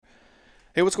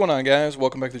Hey, what's going on, guys?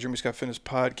 Welcome back to the Jeremy Scott Fitness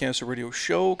Podcast, a radio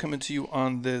show coming to you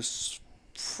on this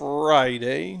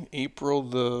Friday, April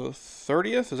the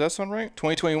 30th. Does that sound right?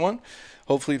 2021.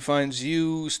 Hopefully, it finds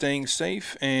you staying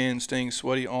safe and staying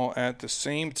sweaty all at the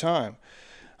same time.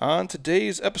 On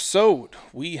today's episode,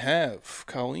 we have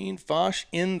Colleen Fosh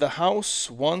in the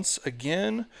house once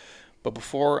again. But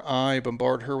before I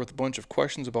bombard her with a bunch of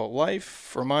questions about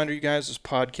life, reminder, you guys, this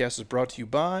podcast is brought to you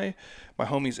by my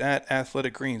homies at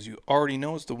Athletic Greens. You already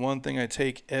know it's the one thing I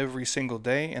take every single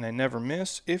day and I never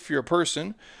miss. If you're a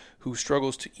person who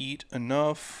struggles to eat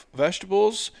enough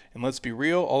vegetables, and let's be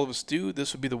real, all of us do,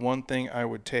 this would be the one thing I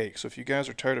would take. So if you guys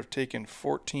are tired of taking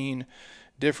 14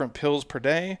 different pills per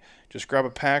day, just grab a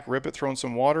pack, rip it, throw in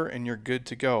some water, and you're good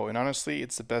to go. And honestly,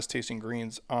 it's the best tasting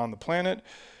greens on the planet.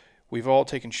 We've all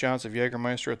taken shots of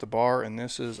Jägermeister at the bar, and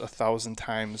this is 1,000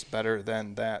 times better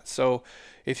than that. So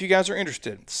if you guys are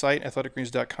interested, site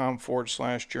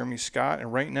athleticgreens.com/Jeremy Scott.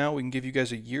 And right now we can give you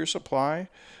guys a year supply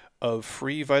of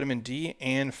free vitamin D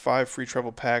and 5 free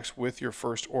travel packs with your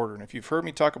first order. And if you've heard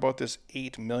me talk about this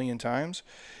 8 million times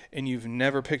and you've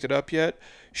never picked it up yet,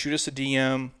 shoot us a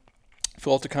DM,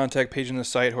 fill out the contact page on the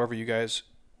site, however you guys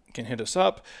can hit us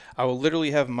up. I will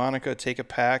literally have Monica take a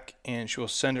pack and she will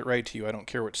send it right to you. I don't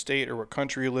care what state or what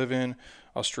country you live in,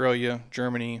 Australia,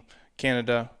 Germany,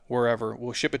 Canada, wherever.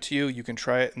 We'll ship it to you. You can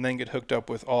try it and then get hooked up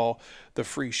with all the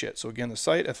free shit. So again, the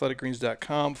site,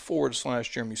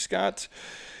 athleticgreens.com/Jeremy Scott,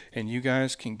 and you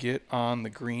guys can get on the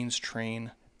greens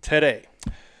train today.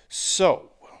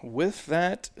 So with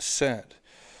that said,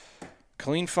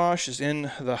 Colleen Fosh is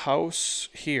in the house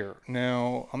here.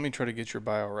 Now, let me try to get your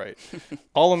bio right.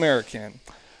 All-American,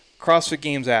 CrossFit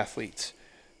Games athlete,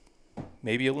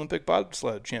 maybe Olympic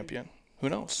bobsled champion. Who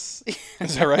knows?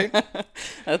 Is that right?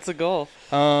 That's a goal.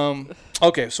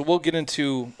 Okay, so we'll get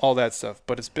into all that stuff.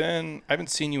 But I haven't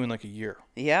seen you in like a year.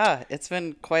 Yeah, it's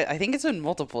been I think it's been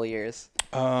multiple years.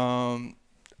 I'm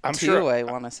Two, sure. I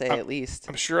want to say at least.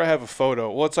 I'm sure I have a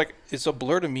photo. Well, it's a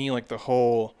blur to me, like the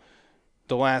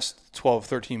last 12,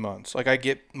 13 months. Like I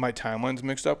get my timelines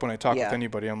mixed up when I talk with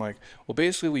anybody. I'm like, well,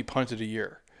 basically we punted a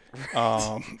year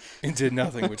and did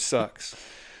nothing, which sucks.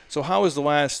 So how has the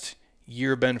last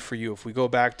year been for you? If we go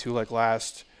back to like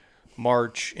last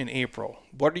March and April,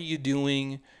 what are you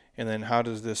doing? And then how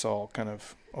does this all kind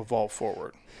of evolve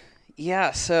forward?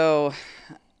 Yeah, so,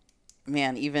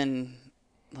 man, even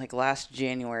like last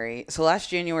January. So last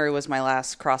January was my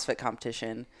last CrossFit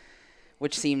competition,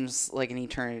 which seems like an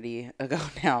eternity ago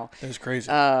now. That was crazy.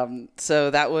 So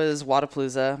that was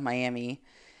Wodapalooza, Miami,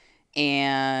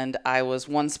 and I was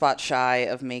one spot shy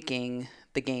of making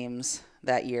the games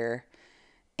that year.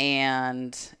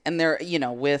 And there,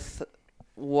 with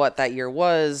what that year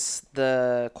was,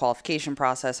 the qualification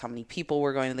process, how many people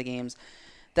were going to the games,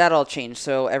 that all changed.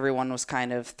 So everyone was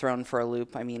kind of thrown for a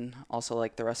loop. I mean, also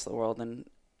like the rest of the world and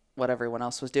what everyone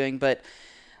else was doing, but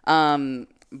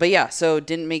yeah, so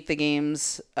didn't make the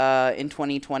games in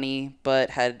 2020,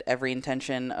 but had every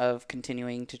intention of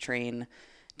continuing to train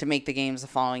to make the games the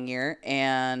following year.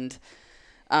 And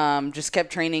just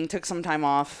kept training, took some time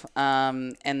off,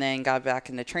 and then got back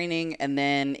into training. And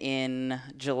then in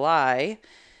July,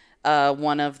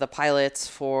 one of the pilots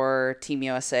for Team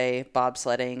USA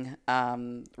bobsledding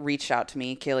reached out to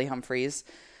me, Kaylee Humphreys,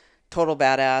 total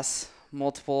badass,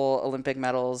 multiple Olympic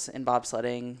medals in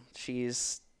bobsledding.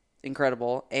 She's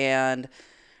incredible, and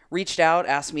reached out,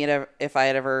 asked me if I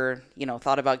had ever,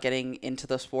 thought about getting into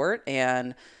the sport.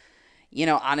 And,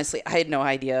 honestly, I had no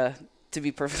idea,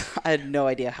 I had no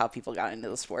idea how people got into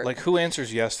the sport. Like, who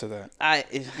answers yes to that?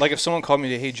 Like, if someone called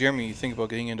me, hey, Jeremy, you think about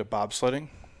getting into bobsledding?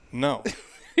 No.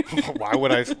 Why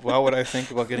would I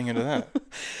think about getting into that?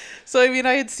 So, I mean,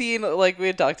 I had seen, like we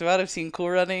had talked about, I've seen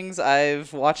Cool Runnings.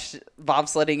 I've watched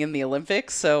bobsledding in the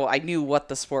Olympics, so I knew what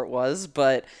the sport was.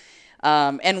 But,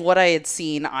 and what I had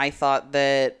seen, I thought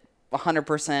that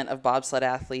 100% of bobsled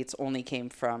athletes only came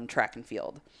from track and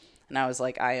field. And I was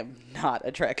like, I am not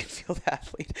a track and field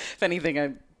athlete. If anything,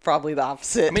 I'm probably the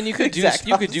opposite. I mean, you could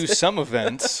do some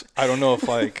events. I don't know if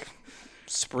like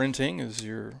sprinting is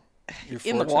your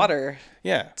in the water.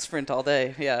 Yeah, sprint all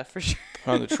day. Yeah, for sure.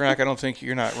 On the track, I don't think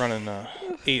you're not running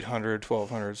 800,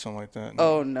 1200, something like that.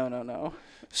 No. Oh no.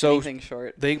 So anything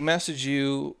short. They messaged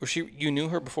you, or you knew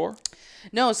her before?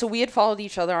 No, so we had followed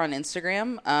each other on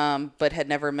Instagram, but had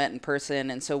never met in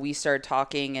person, and so we started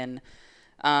talking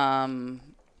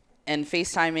and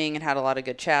FaceTiming and had a lot of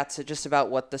good chats just about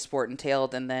what the sport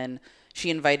entailed. And then she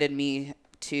invited me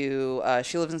to,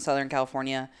 she lives in Southern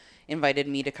California, invited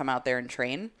me to come out there and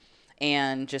train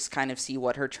and just kind of see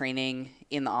what her training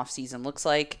in the off season looks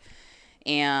like.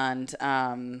 And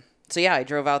yeah, I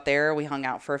drove out there. We hung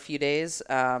out for a few days,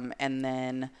 and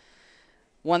then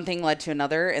one thing led to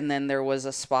another, and then there was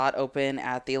a spot open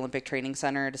at the Olympic Training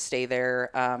Center to stay there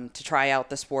to try out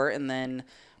the sport, and then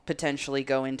potentially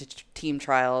go into team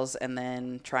trials, and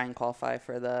then try and qualify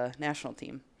for the national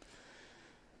team.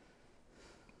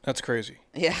 That's crazy.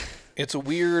 Yeah. It's a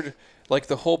weird, like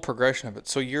the whole progression of it.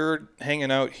 So you're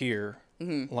hanging out here,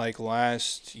 like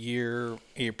last year,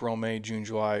 April, May, June,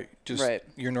 July, just Right.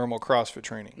 your normal CrossFit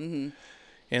training.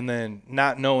 And then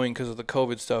not knowing because of the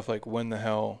COVID stuff, like when the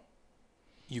hell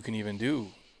you can even do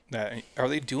that. Are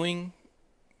they doing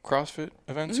CrossFit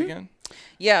events again?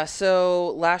 Yeah, so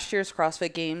last year's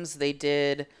CrossFit Games, they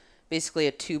did basically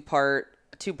a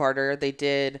two-parter. They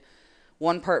did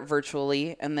one part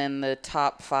virtually, and then the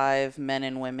top 5 men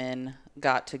and women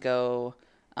got to go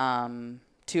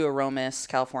to Aromas,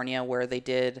 California, where they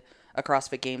did a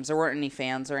CrossFit Games. There weren't any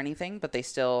fans or anything, but they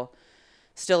still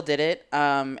did it.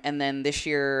 And then this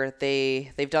year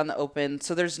they've done the open.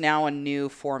 So there's now a new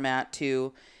format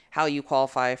to how you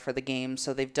qualify for the games.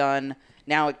 So they've done,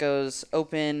 now it goes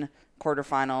open,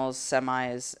 quarterfinals,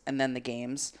 semis, and then the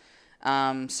games.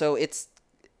 So it's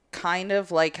kind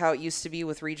of like how it used to be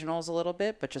with regionals a little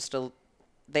bit, but just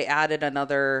they added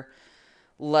another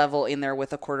level in there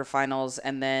with the quarterfinals,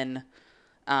 and then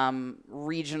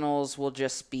regionals will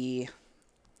just be,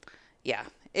 yeah,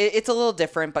 it's a little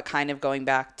different, but kind of going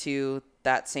back to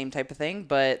that same type of thing.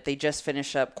 But they just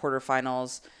finish up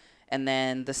quarterfinals, and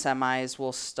then the semis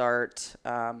will start,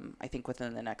 I think,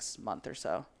 within the next month or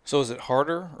so. So is it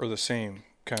harder or the same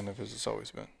kind of as it's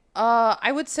always been?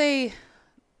 I would say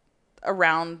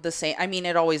around the same. I mean,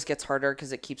 it always gets harder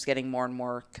because it keeps getting more and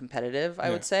more competitive, I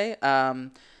would say.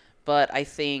 But I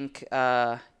think,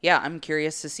 I'm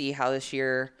curious to see how this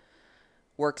year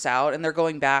works out. And they're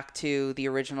going back to the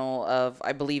original of,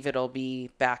 I believe it'll be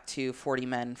back to 40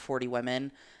 men, 40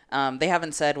 women. They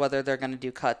haven't said whether they're going to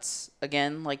do cuts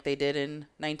again like they did in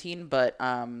 19, but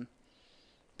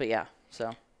yeah,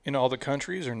 so. In all the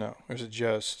countries or no? Or is it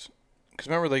just, because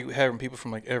remember they having people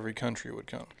from like every country would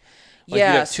come. Like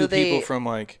Yeah, you'd have so two people from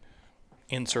like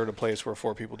insert a place where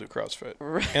 4 people do CrossFit,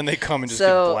 and they come and just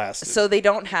get blasted. So they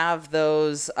don't have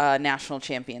those national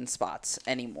champion spots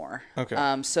anymore. Okay.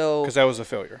 So because that was a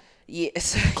failure.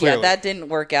 yes, Clearly. that didn't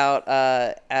work out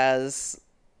as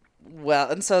well,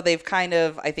 and so they've kind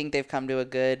of, I think they've come to a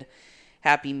good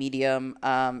happy medium.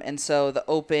 And so the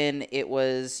open, it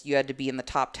was, you had to be in the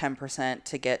top 10%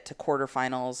 to get to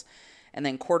quarterfinals, and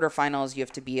then quarterfinals you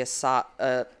have to be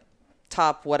a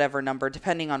top whatever number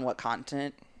depending on what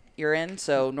continent you're in.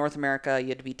 So North America, you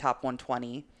had to be top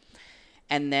 120,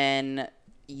 and then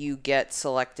you get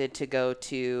selected to go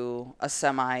to a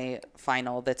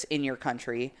semi-final that's in your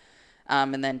country,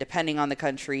 and then depending on the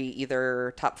country,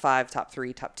 either top 5, top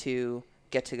 3, top 2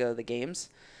 get to go to the games.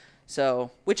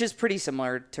 So, which is pretty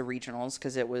similar to regionals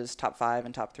because it was top 5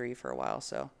 and top 3 for a while.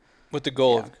 So, with the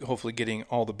goal of hopefully getting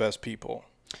all the best people.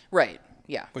 Right.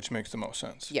 Yeah. Which makes the most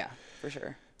sense. Yeah, for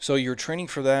sure. So you're training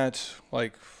for that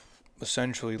like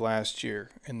essentially last year,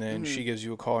 and then she gives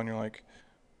you a call and you're like,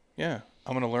 yeah,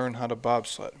 I'm going to learn how to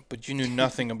bobsled, but you knew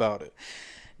nothing about it.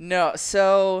 No.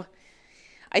 So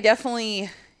I definitely,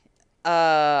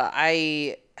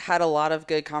 I had a lot of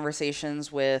good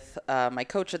conversations with my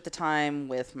coach at the time,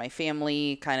 with my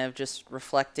family, kind of just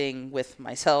reflecting with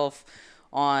myself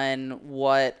on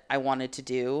what I wanted to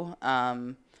do.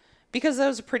 Because that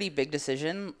was a pretty big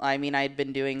decision. I mean, I had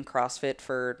been doing CrossFit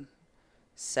for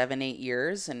 7-8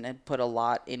 years and had put a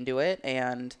lot into it.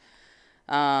 And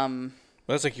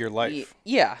that's like your life.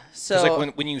 Yeah. So it's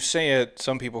like when you say it,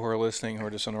 some people who are listening who are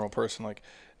just a normal person, like,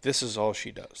 this is all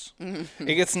she does.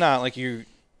 It's not like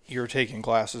you're taking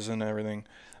classes and everything,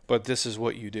 but this is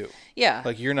what you do. Yeah.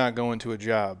 Like, you're not going to a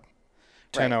job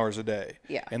 10 Right. hours a day.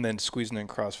 Yeah. And then squeezing in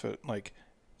CrossFit. Like,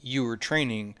 you were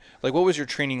training. Like, what was your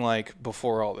training like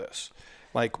before all this?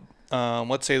 Like,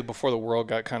 let's say before the world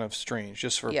got kind of strange,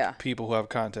 just for people who have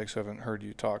context who haven't heard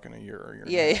you talk in a year or a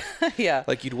year. Yeah.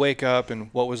 Like, you'd wake up, and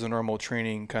what was the normal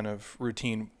training kind of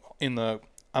routine I'm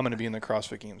going to be in the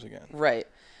CrossFit Games again? Right.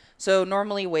 So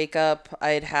normally wake up,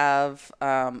 I'd have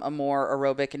a more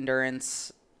aerobic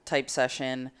endurance type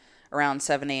session around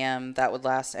 7 a.m. That would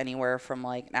last anywhere from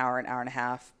like an hour and a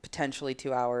half, potentially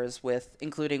 2 hours, with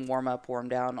including warm up, warm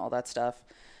down, all that stuff.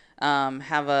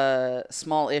 Have a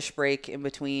small-ish break in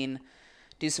between,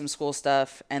 do some school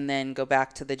stuff, and then go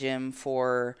back to the gym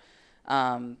for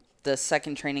the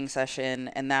second training session,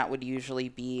 and that would usually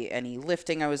be any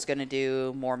lifting I was going to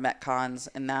do, more Metcons,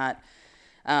 and that.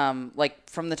 Like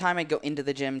from the time I go into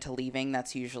the gym to leaving,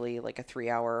 that's usually like a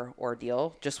 3-hour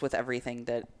ordeal, just with everything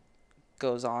that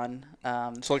goes on.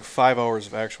 So like 5 hours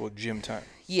of actual gym time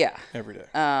Yeah. every day.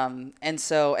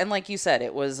 And like you said,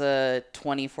 it was a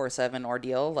 24/7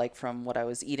 ordeal, like from what I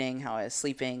was eating, how I was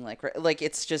sleeping, like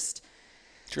it's just,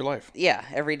 It's your life. yeah,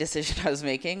 every decision I was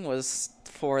making was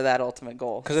for that ultimate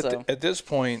goal. Because So, at this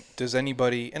point, does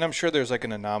anybody, and I'm sure there's like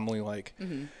an anomaly, like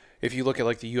if you look at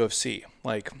like the UFC,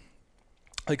 like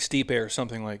Stipe or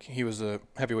something, like he was a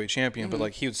heavyweight champion, but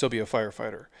like he would still be a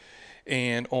firefighter.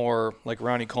 And or like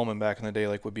Ronnie Coleman back in the day,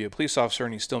 like would be a police officer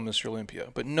and he's still Mr. Olympia.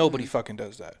 But nobody fucking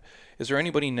does that. Is there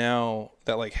anybody now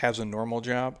that like has a normal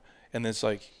job and that's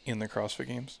like in the CrossFit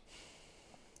Games?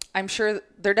 I'm sure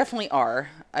there definitely are.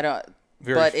 I don't,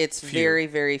 Very but it's few. very,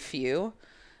 very few.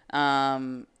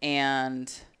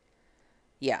 And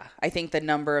yeah, I think the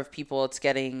number of people, it's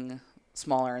getting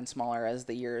smaller and smaller as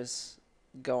the years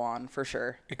go on, for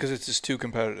sure. Because it's just too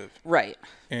competitive. Right.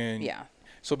 And Yeah.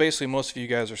 so basically most of you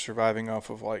guys are surviving off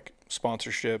of like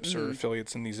sponsorships or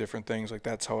affiliates and these different things. Like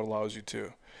that's how it allows you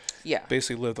to Yeah.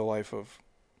 basically live the life of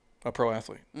a pro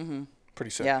athlete.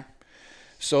 Pretty sick. Yeah.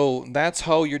 So that's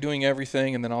how you're doing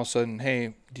everything. And then all of a sudden,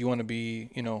 hey, do you want to be,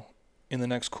 in the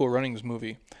next Cool Runnings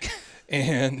movie?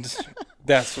 And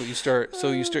that's what you start.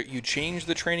 So you change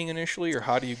the training initially, or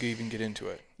how do you even get into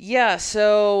it? Yeah.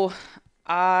 So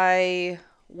I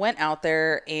went out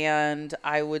there and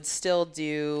I would still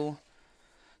do.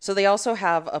 So they also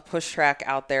have a push track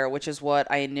out there, which is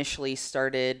what I initially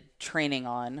started training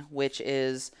on, which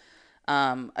is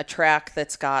a track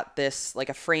that's got this like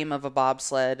a frame of a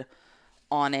bobsled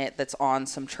on it that's on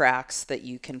some tracks that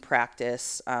you can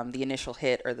practice the initial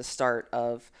hit or the start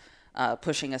of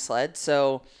pushing a sled.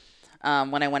 So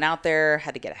when I went out there,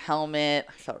 had to get a helmet.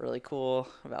 I felt really cool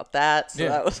about that. So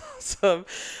that was awesome.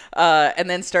 And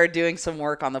then started doing some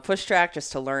work on the push track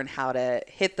just to learn how to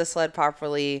hit the sled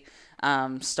properly,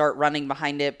 start running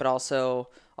behind it, but also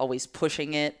always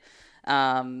pushing it.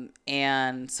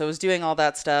 And so I was doing all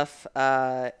that stuff.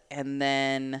 And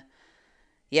then,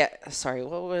 yeah, sorry,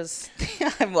 what was,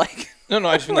 I'm like, No,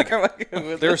 I just mean like,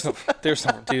 there's no,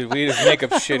 dude, we just make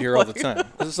up shit here all the time.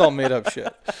 This is all made up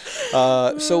shit.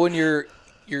 So when you're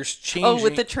changing. Oh,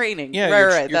 with the training. Yeah.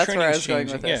 Right. Your That's where I was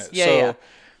training's going with changing. this. Yeah. Yeah. So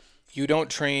you don't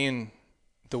train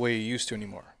the way you used to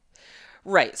anymore.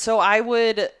 Right. So I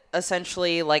would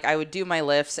essentially, like, I would do my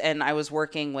lifts, and I was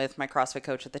working with my CrossFit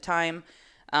coach at the time,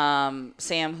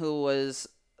 Sam, who was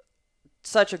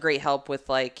such a great help with,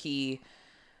 like,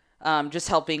 just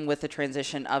helping with the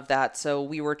transition of that. So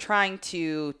we were trying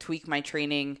to tweak my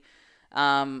training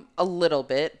a little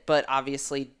bit, but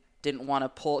obviously didn't want to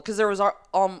pull, because there was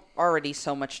already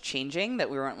so much changing that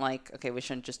we weren't like, okay, we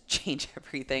shouldn't just change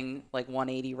everything like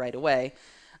 180 right away.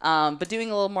 But doing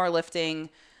a little more lifting,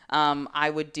 I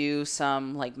would do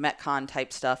some like Metcon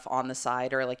type stuff on the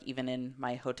side, or like even in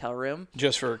my hotel room.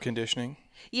 Just for conditioning?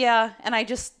 Yeah, and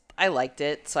I liked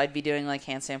it, so I'd be doing like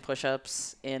handstand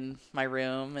push-ups in my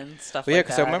room and stuff like that. Yeah,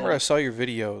 because I remember I saw your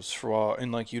videos for a while,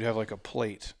 and like you'd have like a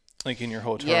plate like in your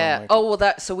hotel room. Yeah. Like, Oh,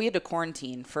 well, so we had to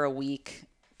quarantine for a week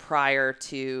prior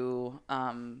to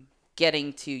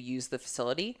getting to use the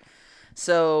facility.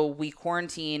 So we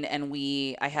quarantined, and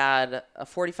I had a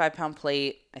 45-pound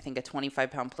plate, I think a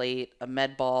 25-pound plate, a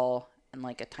med ball, and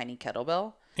like a tiny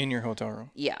kettlebell. in your hotel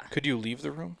room? Yeah. Could you leave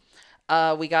the room?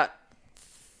 We got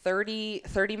 30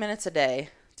 minutes a day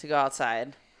to go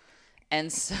outside.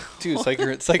 And so, Dude,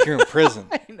 it's like you're in prison.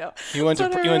 I know. You went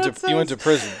to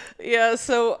prison. Yeah,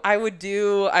 so I would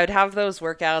have those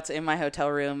workouts in my hotel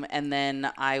room, and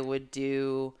then I would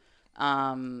do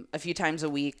a few times a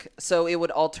week. So it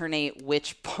would alternate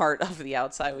which part of the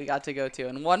outside we got to go to,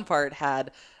 and one part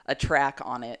had a track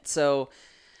on it. So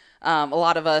a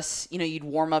lot of us, you'd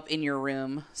warm up in your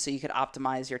room so you could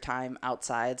optimize your time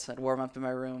outside. So I'd warm up in my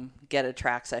room, get a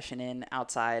track session in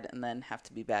outside, and then have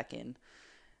to be back in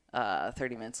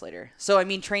 30 minutes later. So, I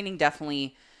mean, training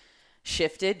definitely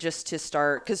shifted just to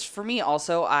start, because for me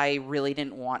also, I really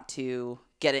didn't want to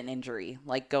get an injury,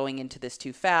 like going into this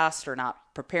too fast or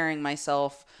not preparing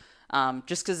myself,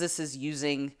 just because this is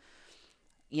using,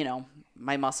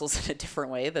 my muscles in a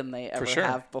different way than they ever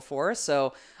have before.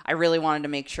 So I really wanted to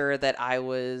make sure that I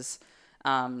was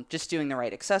just doing the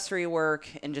right accessory work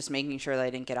and just making sure that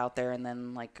I didn't get out there and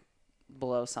then like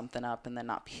blow something up and then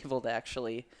not be able to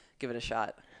actually give it a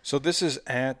shot. So this is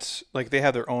at, like, they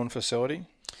have their own facility?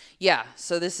 Yeah.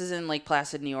 So this is in Lake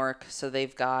Placid, New York. So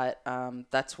they've got,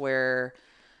 that's where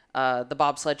the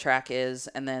bobsled track is.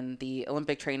 And then the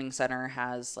Olympic Training Center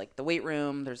has like the weight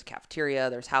room, there's a cafeteria,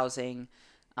 there's housing,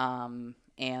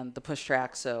 and the push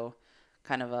track. So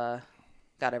kind of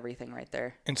got everything right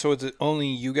there. And so is it only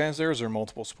you guys there, or is there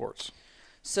multiple sports?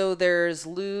 So there's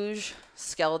luge,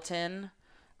 skeleton,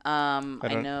 I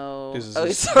know. This is, Oh,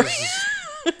 this, sorry.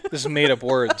 this is made up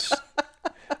words.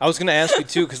 I was gonna ask you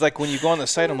too, because like when you go on the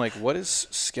site, I'm like, what is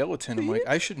skeleton? I'm like,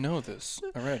 I should know this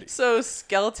already. So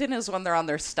skeleton is when they're on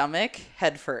their stomach,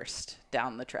 head first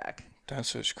down the track.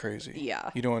 That's just crazy. Yeah.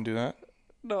 You don't want to do that?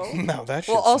 No. No, that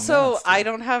shit's Well, also, nuts, dude. I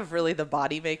don't have really the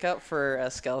body makeup for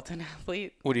a skeleton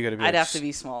athlete. What do you got to be? I'd like, have to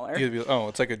be smaller. You gotta be, oh,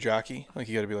 it's like a jockey. Like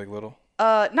you got to be like little.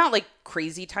 Not like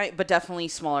crazy tight, but definitely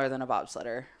smaller than a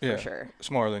bobsledder Yeah. for sure.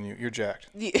 Smaller than you. You're jacked.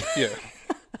 Yeah. Yeah.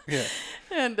 Yeah.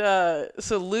 And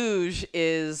so luge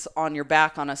is on your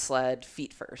back on a sled,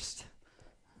 feet first.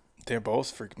 They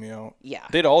both freak me out. Yeah.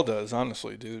 It all does,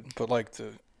 honestly, dude. But like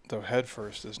the head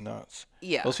first is nuts.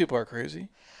 Yeah. Those people are crazy.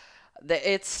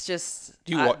 It's just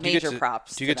Do you major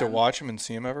props. Do you get to them. watch them and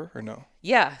see them ever or no?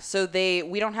 Yeah. So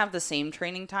we don't have the same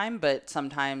training time, but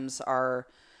sometimes our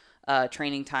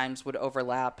training times would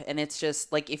overlap. And it's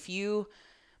just like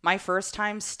my first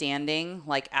time standing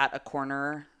like at a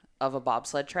corner of a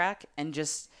bobsled track and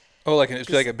just. Oh, like it's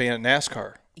like a being at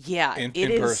NASCAR. Yeah. In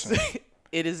it is. person.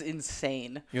 It is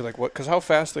insane. You're like, what? Because how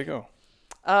fast they go?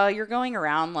 You're going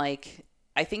around like.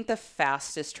 I think the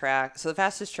fastest track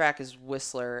is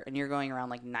Whistler, and you're going around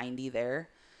like 90 there.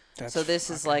 So this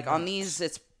is like nuts. On these,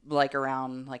 it's like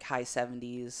around like high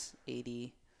 70s,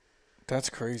 80. That's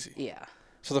crazy. Yeah.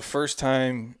 So the first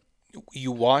time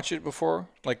you watch it before,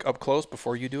 like up close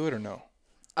before you do it or no?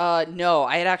 No,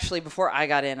 I had actually, before I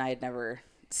got in, I had never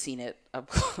seen it up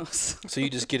close. So you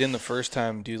just get in the first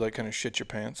time, do you like kind of shit your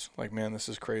pants? Like, man, this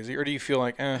is crazy. Or do you feel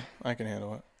like, I can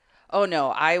handle it? Oh,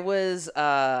 no, I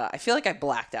feel like I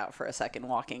blacked out for a second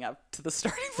walking up to the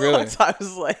starting Really? blocks. I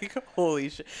was like, holy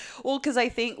shit. Well, because I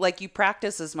think, like, you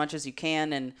practice as much as you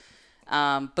can,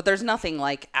 and but there's nothing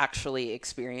like actually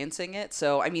experiencing it.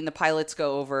 So, I mean, the pilots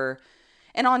go over,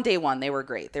 and on day one, they were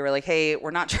great. They were like, hey,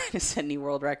 we're not trying to set any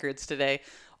world records today.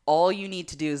 All you need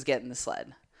to do is get in the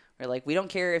sled. We're like, we don't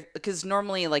care because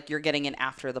normally, like, you're getting in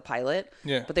after the pilot.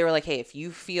 Yeah. But they were like, hey, if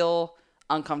you feel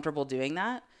uncomfortable doing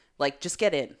that, like, just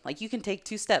get in. Like, you can take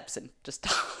 2 steps and just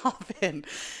hop in.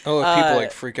 Oh, if people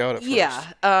like freak out at first.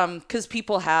 Yeah, because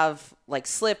people have like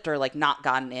slipped or like not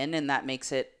gotten in, and that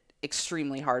makes it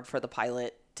extremely hard for the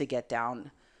pilot to get down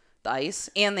the ice,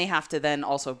 and they have to then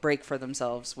also brake for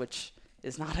themselves, which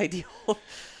is not ideal.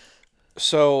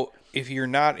 So if you're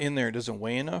not in there, it doesn't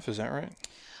weigh enough. Is that right?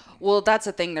 Well, that's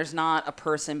the thing. There's not a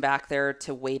person back there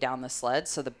to weigh down the sled,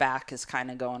 so the back is kind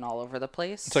of going all over the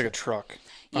place. It's like a truck.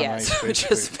 Yeah, ice, so it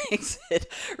just makes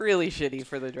it really shitty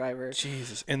for the driver.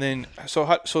 Jesus. And then, so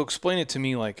explain it to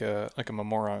me like I'm a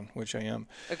moron, which I am.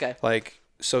 Okay. Like,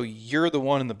 so you're the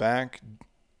one in the back.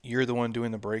 You're the one doing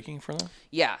the braking for them?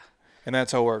 Yeah. And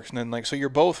that's how it works. And then, like, so you're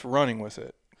both running with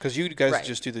it. Because you guys Right.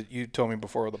 just do you told me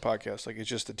before the podcast, like, it's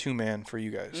just a 2-man for you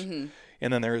guys. Mm-hmm.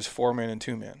 And then there is 4-man and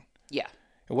 2-man. Yeah.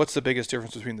 And what's the biggest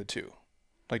difference between the two?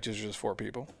 Like, just 4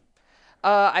 people?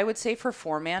 I would say for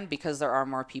 4-man, because there are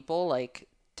more people, like,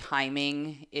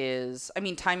 timing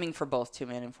for both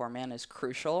 2-man and 4-man is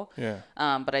crucial. Yeah.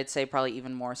 But I'd say probably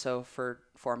even more so for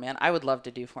 4-man. I would love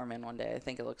to do 4-man one day. I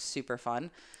think it looks super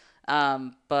fun.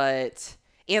 And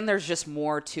there's just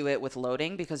more to it with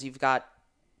loading because you've got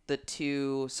the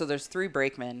 2. So there's 3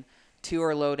 brakemen. 2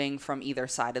 are loading from either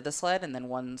side of the sled, and then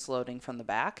 1's loading from the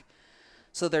back.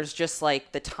 So there's just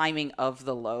like the timing of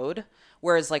the load.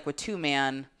 Whereas like with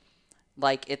 2-man,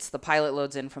 like it's the pilot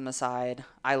loads in from the side,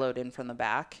 I load in from the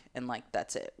back, and like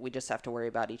that's it. We just have to worry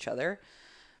about each other.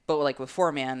 But like with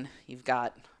 4-man, you've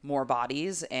got more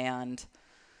bodies, and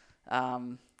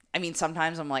I mean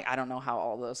sometimes I'm like, I don't know how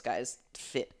all those guys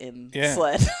fit in the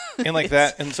sled. And like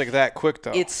that, and it's like that quick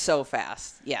though. It's so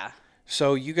fast. Yeah.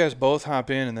 So you guys both hop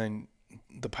in, and then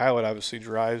the pilot obviously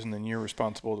drives, and then you're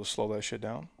responsible to slow that shit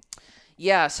down.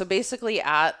 Yeah, so basically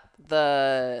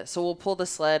so we'll pull the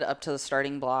sled up to the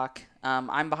starting block.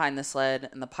 I'm behind the sled,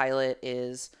 and the pilot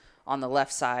is on the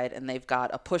left side, and they've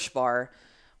got a push bar,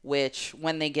 which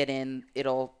when they get in,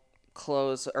 it'll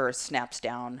close or snaps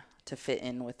down to fit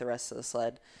in with the rest of the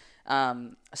sled.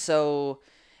 So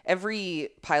every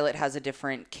pilot has a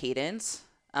different cadence.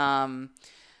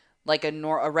 Like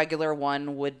a regular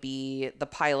one would be the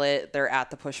pilot, they're at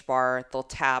the push bar, they'll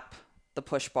tap the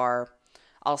push bar,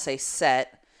 I'll say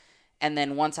set, and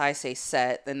then once I say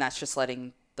set, then that's just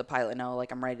letting the pilot know,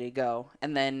 like, I'm ready to go.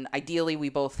 And then ideally we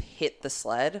both hit the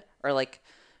sled or like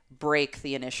break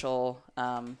the initial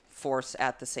force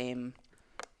at the same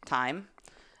time,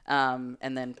 and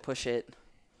then push it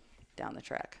down the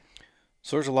track.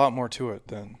 So there's a lot more to it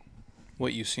than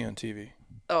what you see on TV.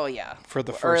 Oh yeah, For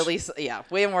the first, or at least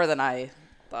way more than I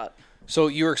thought. So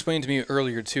you were explaining to me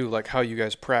earlier too, like how you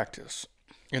guys practice,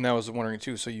 and that was wondering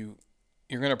too. So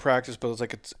you're gonna practice, but it's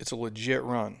like it's a legit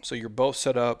run. So you're both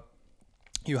set up.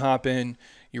 You hop in,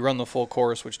 you run the full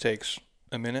course, which takes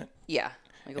a minute, Yeah.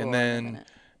 Like a and little under a then minute.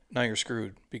 now you're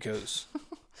screwed because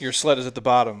your sled is at the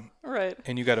bottom Right.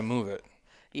 and you got to move it.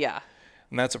 Yeah.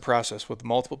 And that's a process with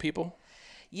multiple people.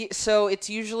 So it's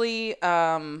usually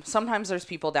sometimes there's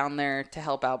people down there to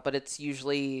help out, but it's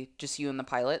usually just you and the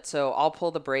pilot. So I'll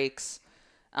pull the brakes.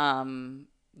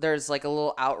 There's like a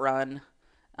little outrun,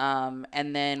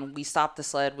 and then we stop the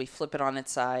sled. We flip it on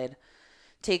its side,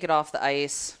 take it off the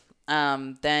ice.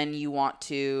 Then you want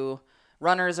to.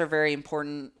 Runners are very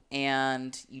important,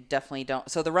 and you definitely don't.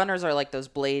 So the runners are like those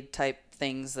blade type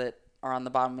things that are on the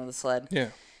bottom of the sled. Yeah.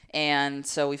 And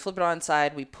so we flip it on its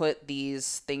side. We put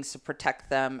these things to protect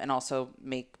them and also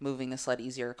make moving the sled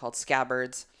easier called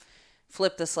scabbards.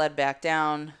 Flip the sled back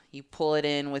down. You pull it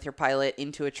in with your pilot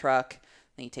into a truck.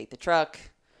 Then you take the truck,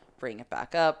 bring it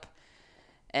back up,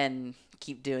 and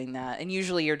keep doing that. And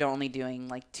usually you're only doing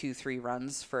like 2-3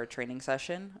 runs for a training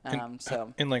session.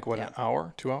 In like what, yeah. an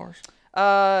hour, 2 hours?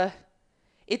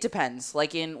 It depends.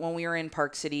 Like when we were in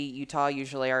Park City, Utah,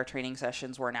 usually our training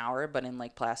sessions were an hour, but in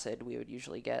Lake Placid, we would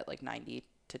usually get like 90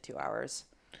 to 2 hours.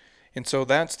 And so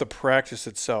that's the practice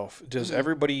itself. Does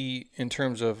everybody, in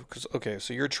terms of, because, okay,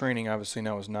 so your training obviously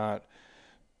now is not,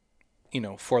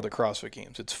 for the CrossFit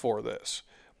Games. It's for this.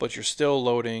 But you're still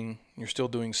loading, you're still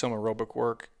doing some aerobic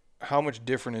work. How much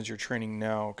different is your training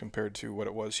now compared to what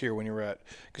it was here when you were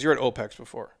because you were at OPEX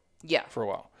before. Yeah. For a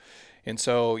while. And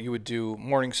so you would do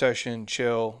morning session,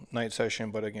 chill, night session,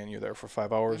 but again, you're there for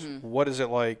 5 hours. What is it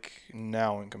like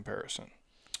now in comparison?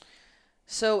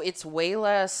 So it's way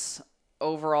less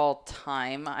overall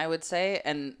time, I would say,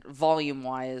 and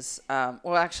volume-wise.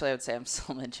 Well, actually, I would say I'm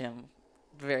still in the gym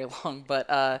very long,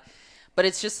 but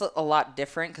it's just a lot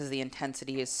different because the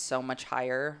intensity is so much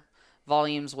higher.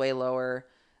 Volume's way lower.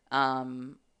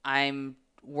 I'm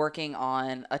working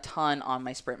on a ton on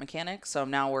my sprint mechanics. So I'm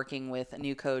now working with a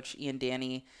new coach, Ian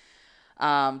Danny.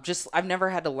 I've never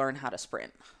had to learn how to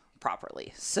sprint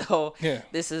properly. So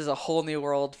This is a whole new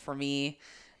world for me.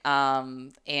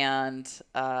 And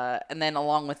then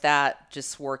along with that,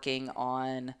 just working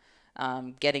on,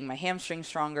 getting my hamstring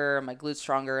stronger, my glutes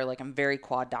stronger. Like I'm very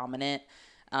quad dominant.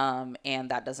 And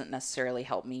that doesn't necessarily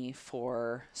help me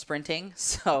for sprinting.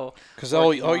 So, because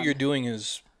all you're doing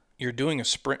is you're doing a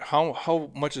sprint.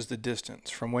 How much is the distance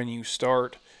from when you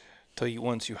start till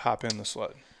once you hop in the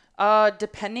sled?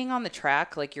 Depending on the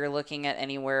track, like you're looking at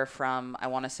anywhere from, I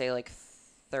want to say like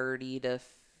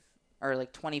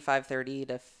 25, 30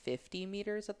 to 50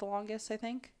 meters at the longest, I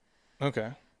think.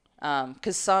 Okay.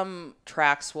 Because some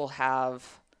tracks will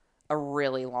have a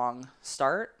really long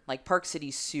start. Like Park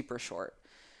City's super short.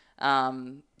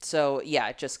 So yeah,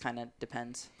 it just kind of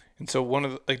depends. And so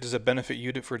does it benefit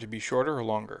you for it to be shorter or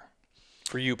longer?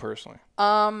 For you personally?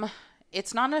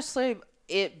 It's not necessarily,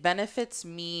 it benefits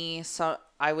me. So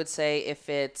I would say if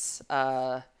it's,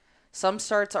 some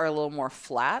starts are a little more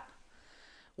flat,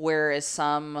 whereas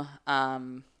some,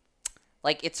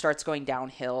 like it starts going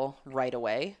downhill right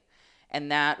away.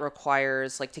 And that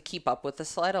requires, like, to keep up with the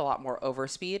sled, a lot more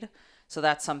overspeed. So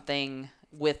that's something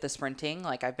with the sprinting,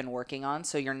 like I've been working on.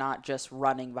 So you're not just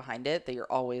running behind it, that you're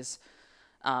always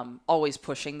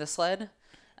pushing the sled.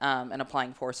 And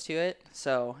applying force to it.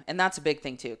 So, and that's a big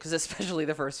thing too, because especially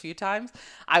the first few times,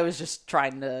 I was just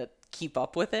trying to keep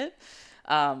up with it.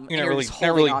 You're not really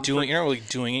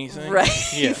doing anything,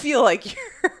 right? Yeah. You feel like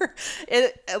you're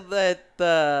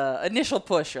the initial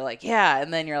push. You're like, yeah,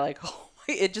 and then you're like, oh,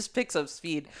 it just picks up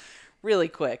speed really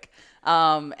quick.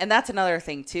 And that's another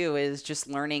thing too, is just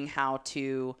learning how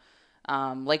to,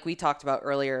 like we talked about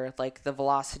earlier, like the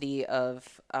velocity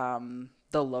of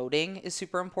the loading is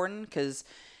super important because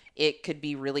it could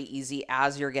be really easy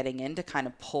as you're getting in to kind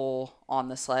of pull on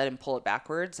the sled and pull it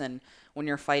backwards. And when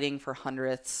you're fighting for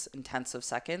hundredths and tenths of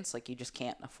seconds, like you just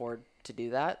can't afford to do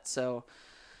that. So,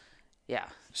 yeah.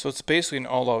 So it's basically an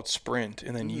all-out sprint,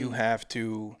 and then you have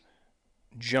to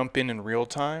jump in real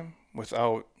time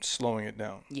without slowing it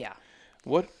down. Yeah.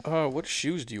 What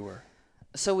shoes do you wear?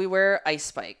 So we wear ice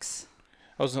spikes.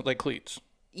 Oh, isn't it like cleats?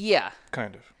 Yeah.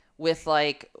 Kind of. With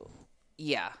like,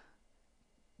 yeah.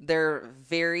 They're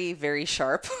very, very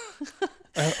sharp.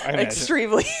 I imagine.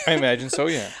 Extremely. I imagine so,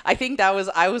 yeah. I think I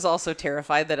was also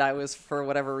terrified that I was, for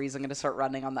whatever reason, going to start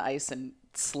running on the ice and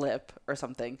slip or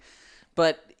something.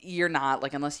 But you're not,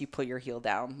 like, unless you put your heel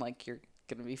down, like, you're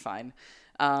going to be fine.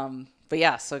 But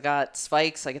yeah, so got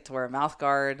spikes. I get to wear a mouth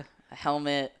guard, a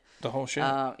helmet. The whole shit?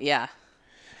 Yeah.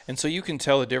 And so you can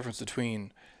tell the difference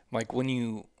between, like, when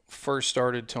you first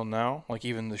started till now, like,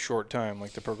 even the short time,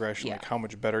 like, the progression, like, how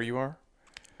much better you are?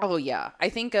 Oh yeah, I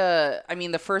think. I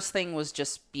mean, the first thing was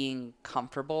just being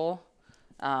comfortable,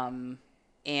 um,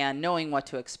 and knowing what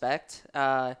to expect.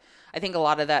 I think a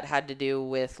lot of that had to do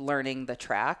with learning the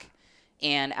track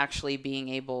and actually being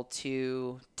able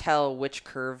to tell which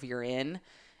curve you're in,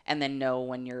 and then know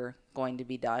when you're going to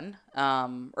be done,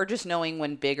 or just knowing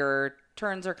when bigger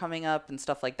turns are coming up and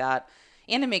stuff like that.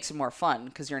 And it makes it more fun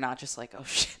because you're not just like, oh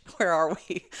shit, where are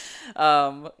we?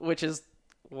 Which is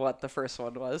what the first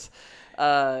one was.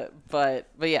 But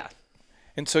yeah.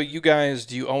 And so you guys,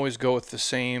 do you always go with the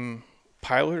same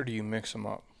pilot or do you mix them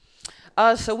up?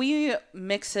 So we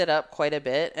mix it up quite a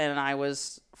bit, and I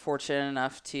was fortunate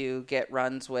enough to get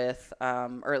runs with,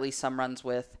 or at least some runs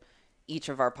with each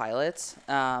of our pilots.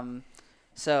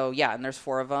 So yeah, and there's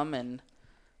 4 of them, and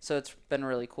so it's been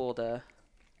really cool to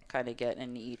kind of get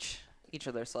in each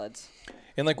of their sleds.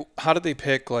 And like, how did they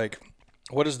pick, like,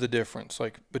 what is the difference,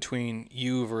 like, between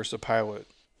you versus a pilot?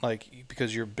 Like,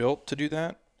 because you're built to do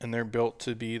that and they're built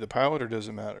to be the pilot, or does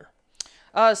it matter?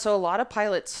 So a lot of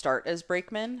pilots start as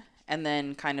brakemen and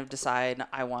then kind of decide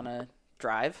I want to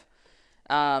drive.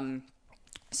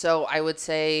 So I would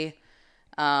say,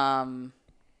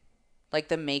 like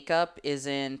the makeup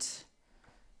isn't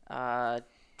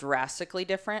drastically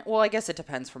different. Well, I guess it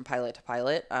depends from pilot to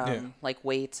pilot, like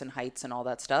weights and heights and all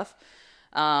that stuff.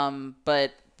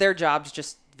 But their job's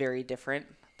just very different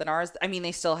than ours. I mean,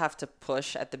 they still have to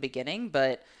push at the beginning,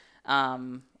 but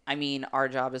I mean, our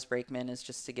job as brakemen is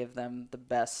just to give them the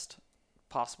best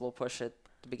possible push at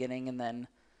the beginning and then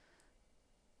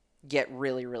get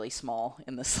really, really small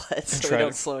in the sled so we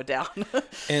don't slow it down.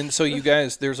 And so you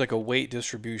guys, there's like a weight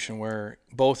distribution where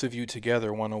both of you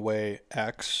together want to weigh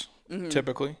X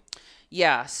typically?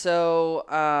 Yeah, so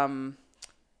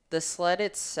the sled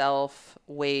itself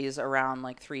weighs around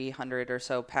like 300 or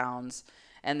so pounds.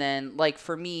 And then, like,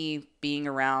 for me, being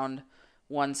around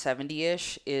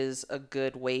 170-ish is a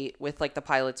good weight with, like, the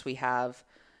pilots we have.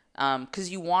 Because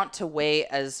you want to weigh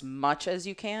as much as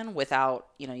you can without,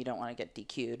 you don't want to get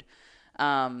DQ'd.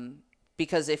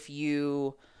 Because if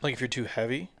you... Like, if you're too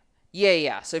heavy?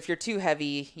 Yeah. So if you're too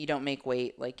heavy, you don't make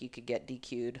weight, like, you could get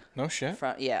DQ'd. No shit?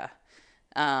 Yeah.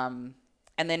 And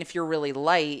then if you're really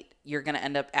light, you're going to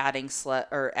end up adding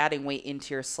weight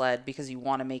into your sled because you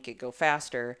want to make it go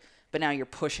faster, but now you're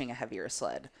pushing a heavier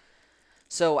sled.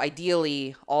 So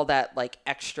ideally, all that like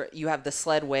extra, you have the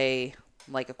sled weigh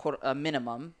like a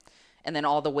minimum, and then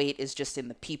all the weight is just in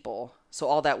the people. So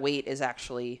all that weight is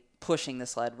actually pushing the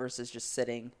sled versus just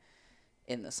sitting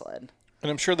in the sled. And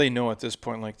I'm sure they know at this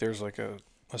point, like there's like a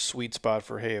sweet spot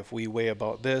for, hey, if we weigh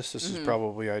about this is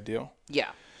probably ideal.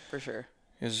 Yeah, for sure.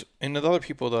 And the other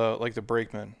people, the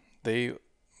brakemen, they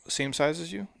same size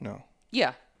as you? No.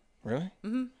 Yeah. Really?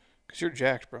 Mm-hmm. Because you're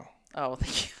jacked, bro. Oh,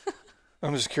 thank you.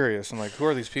 I'm just curious. I'm like, who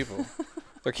are these people?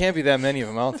 There can't be that many of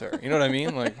them out there. You know what I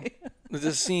mean? Like, it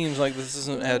just seems like this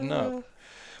isn't adding up.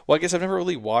 Well, I guess I've never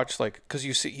really watched, like, because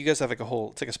you guys have like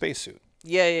it's like a spacesuit.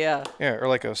 Yeah. Yeah, or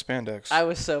like a spandex. I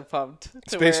was so pumped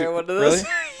to wear one of those.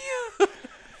 Really?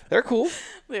 They're cool.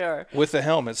 They are. With the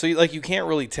helmet. So, you can't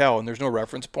really tell, and there's no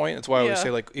reference point. That's why I always say,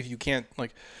 like, if you can't,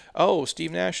 like, oh,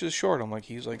 Steve Nash is short. I'm like,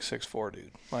 he's, like, 6'4",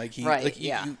 dude. Like,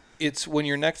 it's when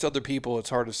you're next to other people, it's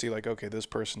hard to see, like, okay, this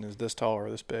person is this tall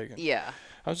or this big. And yeah.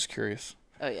 I was just curious.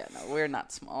 Oh, yeah. No, we're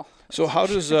not small. So how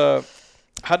does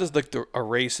like, a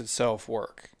race itself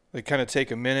work? They kind of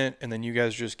take a minute, and then you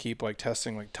guys just keep, like,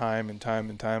 testing, like, time and time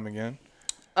and time again?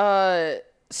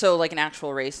 So like an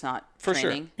actual race, not for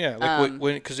training. Sure. Yeah. Like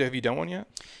because have you done one yet?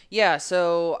 Yeah.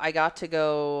 So I got to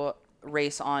go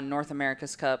race on North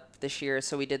America's Cup this year.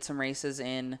 So we did some races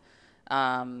in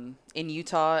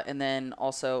Utah and then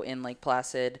also in Lake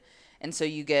Placid. And so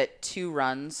you get 2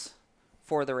 runs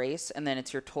for the race, and then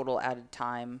it's your total added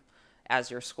time as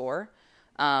your score.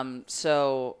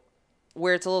 So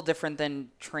where it's a little different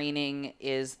than training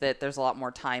is that there's a lot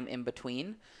more time in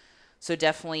between. So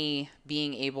definitely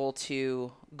being able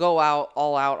to go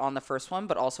all out on the first one,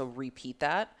 but also repeat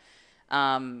that.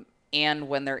 And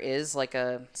when there is like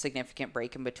a significant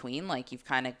break in between, like you've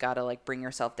kind of got to like bring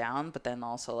yourself down, but then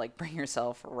also like bring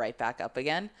yourself right back up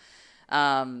again.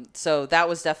 So that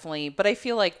was definitely, but I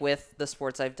feel like with the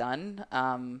sports I've done,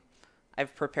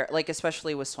 I've prepared, like,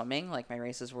 especially with swimming, like my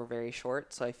races were very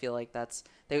short. So I feel like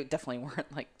they definitely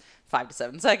weren't like 5 to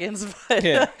 7 seconds, but,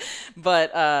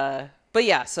 yeah. But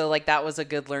yeah, so like that was a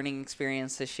good learning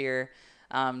experience this year,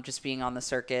 just being on the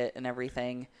circuit and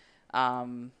everything,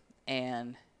 and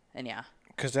yeah.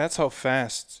 Because that's how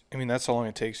fast. I mean, that's how long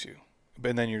it takes you,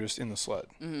 but then you're just in the sled.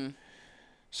 Mm-hmm.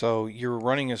 So you're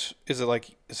running is it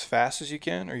like as fast as you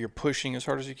can, or you're pushing as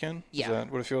hard as you can? Yeah. Is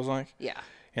that what it feels like? Yeah.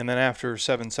 And then after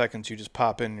 7 seconds, you just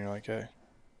pop in and you're like, hey.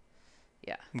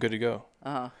 Yeah. I'm good to go.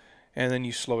 Uh-huh. And then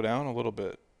you slow down a little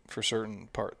bit for certain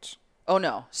parts. Oh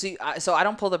no. So I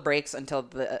don't pull the brakes until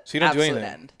the So you don't do absolute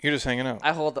anything. end. You're just hanging out.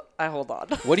 I hold on.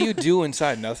 What do you do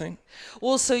inside? Nothing?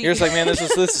 Well, so You're just like, man, this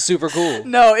is super cool.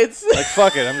 No, it's Like,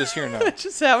 fuck it. I'm just here now.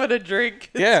 just having a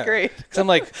drink. It's Yeah. great. Because I'm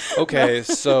like, okay,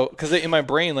 so, because in my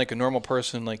brain, like a normal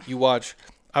person, like you watch,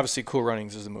 obviously Cool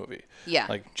Runnings is a movie. Yeah.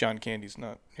 Like John Candy's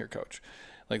not your coach.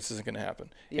 Like, this isn't going to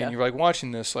happen. Yeah. And you're like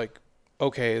watching this, like,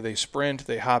 okay, they sprint,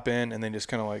 they hop in, and then just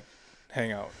kind of like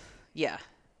hang out. Yeah.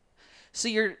 So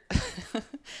you're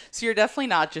definitely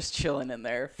not just chilling in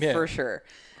there for sure.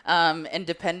 And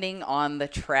depending on the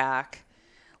track,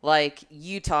 like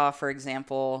Utah, for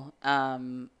example,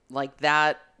 like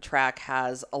that track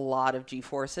has a lot of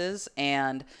G-forces,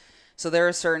 and so there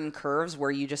are certain curves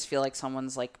where you just feel like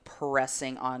someone's like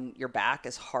pressing on your back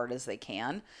as hard as they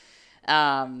can.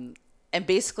 And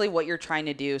basically what you're trying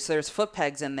to do, so there's foot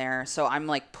pegs in there, so I'm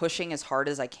like pushing as hard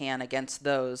as I can against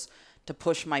those to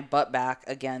push my butt back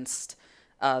against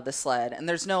the sled. And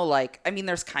there's no like, I mean,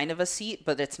 there's kind of a seat,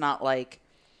 but it's not like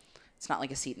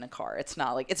a seat in a car. It's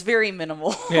not like, it's very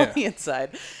minimal on the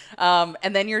inside.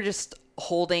 And then you're just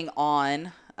holding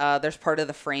on. There's part of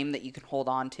the frame that you can hold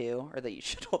on to, or that you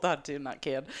should hold on to, not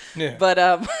can. Yeah. But,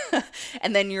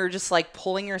 and then you're just like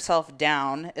pulling yourself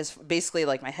down, as basically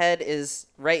like my head is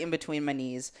right in between my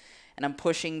knees, and I'm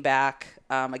pushing back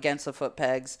against the foot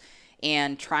pegs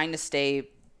and trying to stay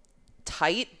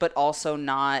tight, but also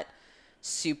not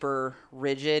super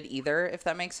rigid either, if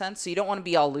that makes sense. So you don't want to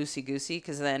be all loosey-goosey,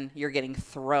 because then you're getting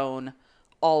thrown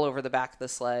all over the back of the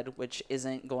sled, which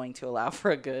isn't going to allow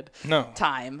for a good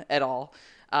time at all.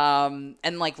 And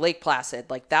like Lake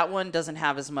Placid, like that one doesn't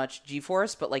have as much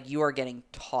G-force, but like you are getting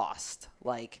tossed.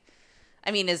 Like, I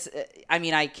mean,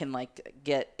 I can like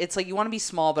it's like you want to be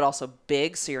small but also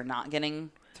big, so you're not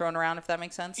getting thrown around, if that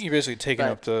makes sense. You're basically taking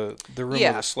up the room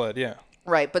of the sled, yeah.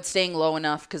 Right, but staying low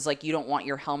enough, because like you don't want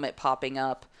your helmet popping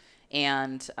up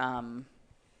and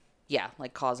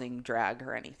like causing drag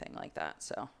or anything like that.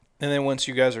 So. And then once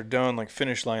you guys are done, like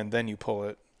finish line, then you pull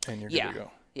it and you're good to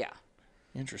go. Yeah.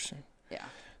 Interesting. Yeah.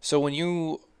 So when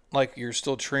you're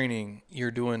still training,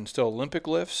 you're doing still Olympic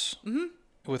lifts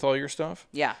with all your stuff?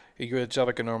 Yeah. You go to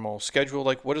like a normal schedule.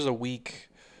 Like, what does a week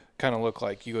kind of look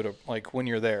like? You go to, like, when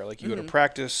you're there, like you go to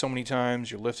practice so many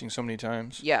times, you're lifting so many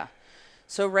times. Yeah.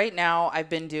 So right now I've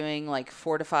been doing like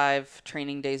 4 to 5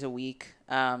 training days a week.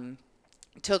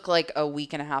 Took like a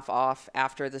week and a half off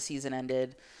after the season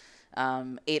ended.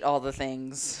 Ate all the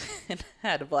things and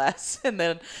had a blast, and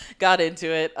then got into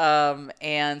it.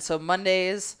 And so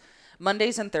Mondays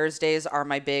and Thursdays are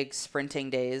my big sprinting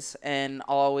days, and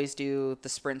I'll always do the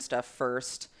sprint stuff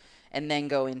first and then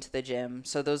go into the gym.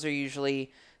 So those are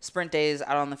usually sprint days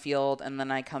out on the field, and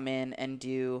then I come in and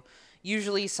do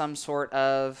usually some sort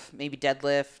of maybe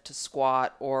deadlift,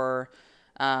 squat, or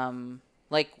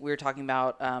like we were talking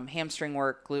about, hamstring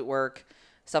work, glute work,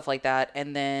 stuff like that.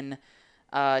 And then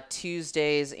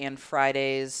Tuesdays and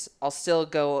Fridays, I'll still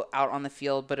go out on the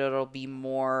field, but it'll be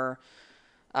more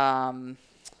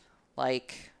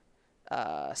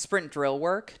sprint drill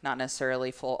work, not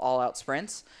necessarily full all-out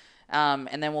sprints.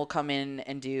 And then we'll come in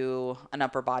and do an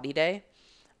upper body day.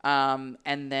 And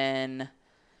then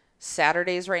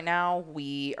Saturdays right now,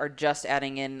 we are just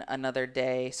adding in another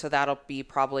day. So that'll be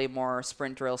probably more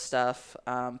sprint drill stuff,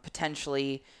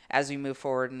 potentially as we move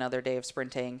forward, another day of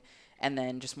sprinting, and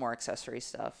then just more accessory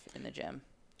stuff in the gym.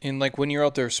 And like when you're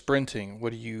out there sprinting,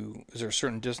 is there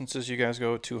certain distances you guys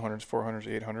go? 200s,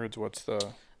 400s, 800s? What's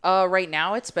the... Right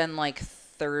now it's been like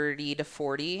 30 to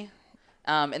 40.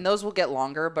 And those will get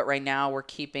longer, but right now we're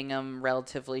keeping them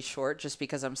relatively short just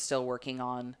because I'm still working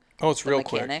on it's real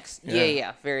mechanics. Quick.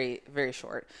 Yeah, very, very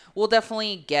short. We'll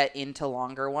definitely get into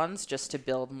longer ones just to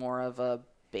build more of a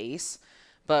base.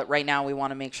 But right now we want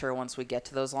to make sure once we get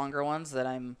to those longer ones that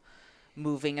I'm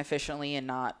moving efficiently and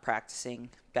not practicing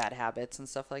bad habits and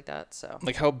stuff like that. So,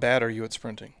 like, how bad are you at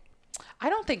sprinting?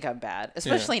 I don't think I'm bad,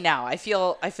 especially now. I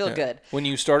feel good. When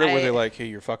you started, were they like, "Hey,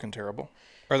 you're fucking terrible,"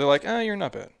 or they're like, "You're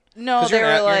not bad"? No, they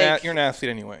were like, you're an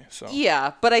athlete anyway. So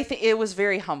yeah, but I think it was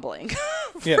very humbling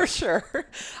for sure.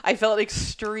 I felt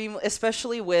extremely,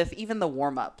 especially with even the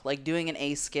warm up, like doing an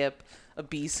A skip, a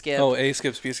B skip. Oh, A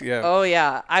skips, B skip, yeah. Oh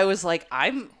yeah, I was like,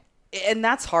 and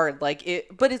that's hard. Like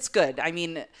but it's good. I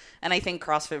mean, and I think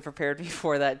CrossFit prepared me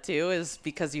for that too, is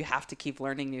because you have to keep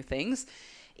learning new things.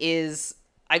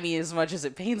 I mean, as much as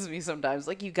it pains me sometimes,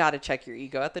 like you got to check your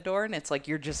ego at the door, and it's like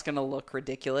you're just gonna look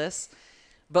ridiculous.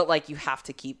 But, like, you have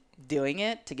to keep doing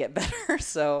it to get better.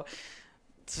 So,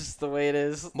 it's just the way it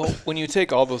is. Well, when you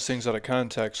take all those things out of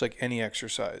context, like any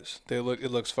exercise, it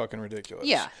looks fucking ridiculous.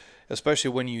 Yeah.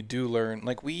 especially when you do learn.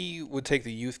 Like we would take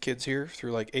the youth kids here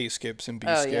through like A skips and B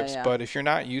Oh, yeah, skips, yeah. but if you're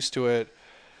not used to it,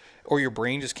 or your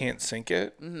brain just can't sync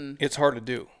it, it's hard to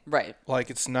do. Right.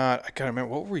 Like it's not. I can't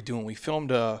remember what were we doing. We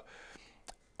filmed a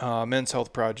men's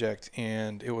health project,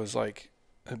 and it was like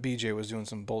BJ was doing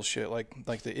some bullshit, like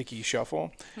the icky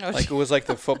shuffle, like it was like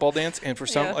the football dance. And for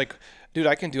some, Yeah. like, dude,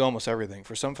 I can do almost everything.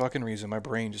 For some fucking reason, my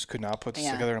brain just could not put this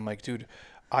Yeah. together. I'm like, dude,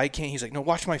 I can't. He's like, no,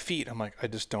 watch my feet. I'm like, I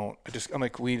just don't. I'm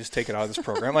like, we just take it out of this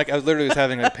program. Like I literally was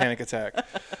having a panic attack.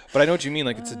 But I know what you mean.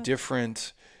 Like it's a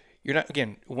different. You're not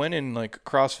again. When in like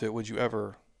CrossFit would you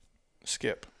ever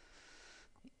skip?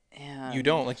 And You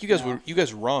don't. Like you guys no. would. You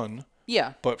guys run,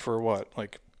 Yeah. but for what?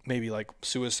 Like maybe like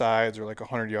suicides or like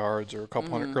 100 yards or a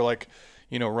couple hundred or like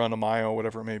run a mile,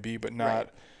 whatever it may be. But not. Right.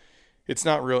 It's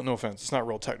not real. No offense. It's not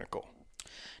real technical.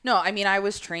 No, I mean, I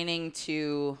was training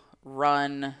to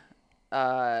run,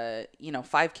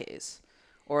 5Ks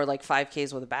or like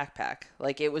 5Ks with a backpack.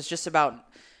 Like it was just about,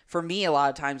 for me, a lot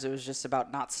of times it was just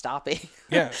about not stopping.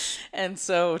 Yes. And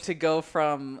so to go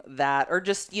from that, or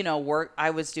just, work,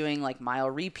 I was doing like mile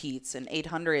repeats and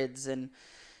 800s. And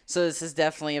so this is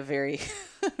definitely a very,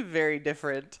 very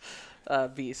different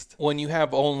beast. When you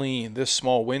have only this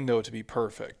small window to be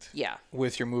perfect. Yeah.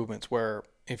 With your movements, where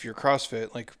if you're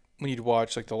CrossFit, like when you'd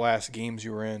watch like the last games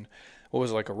you were in, what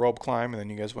was it, like a rope climb, and then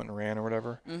you guys went and ran or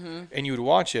whatever, and you would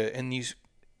watch it, and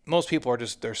most people are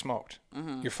they're smoked.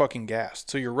 You're fucking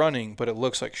gassed. So you're running, but it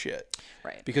looks like shit.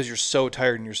 Right. Because you're so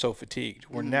tired and you're so fatigued.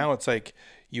 Where now it's like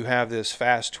you have this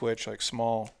fast twitch, like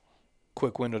small,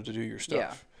 quick window to do your stuff.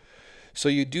 Yeah. So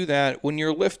you do that when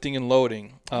you're lifting and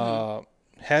loading.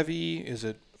 Heavy, is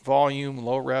it volume,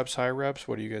 low reps, high reps?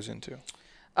 What are you guys into?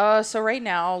 So right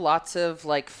now, lots of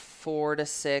like 4 to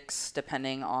 6,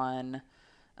 depending on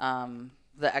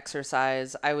the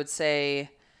exercise. I would say,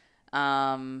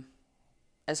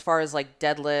 as far as like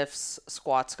deadlifts,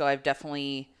 squats go, I've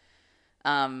definitely,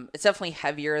 it's definitely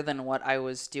heavier than what I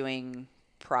was doing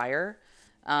prior.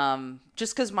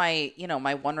 Just because my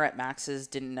 1 rep maxes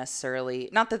didn't necessarily,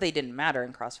 not that they didn't matter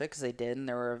in CrossFit, because they did, and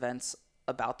there were events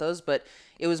about those, but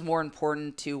it was more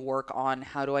important to work on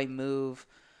how do I move,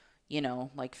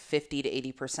 like 50 to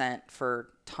 80% for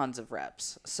tons of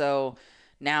reps. So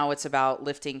now it's about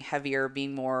lifting heavier,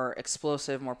 being more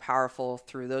explosive, more powerful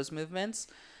through those movements.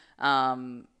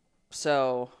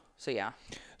 So yeah.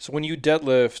 So when you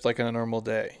deadlift, like on a normal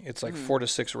day, it's like 4 to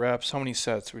 6 reps. How many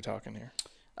sets are we talking here?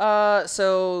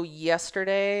 So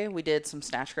yesterday we did some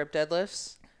snatch grip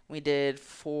deadlifts. We did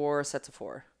 4 sets of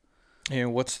 4.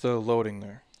 And what's the loading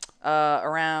there?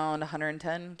 Around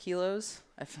 110 kilos.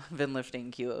 I've been lifting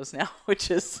kilos now,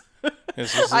 which is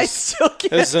I still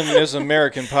can't. This is an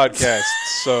American podcast,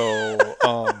 so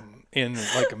in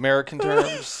like American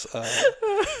terms,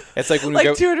 it's like when we like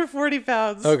go 240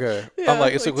 pounds. Okay, Yeah, I'm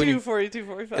like it's like when 240,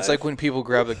 245. it's like when people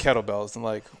grab the kettlebells and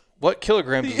like, what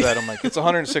kilograms is that? I'm like, it's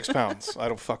 106 pounds. I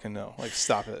don't fucking know. Like,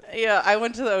 stop it. Yeah, I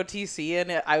went to the OTC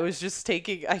and I was just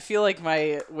I feel like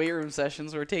my weight room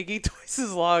sessions were taking twice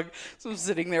as long. So I'm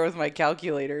sitting there with my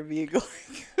calculator being like...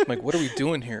 I'm like, what are we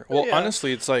doing here? Well, Yeah.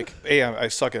 honestly, it's like, A, I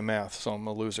suck at math, so I'm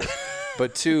a loser.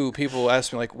 But 2, people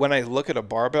ask me, like, when I look at a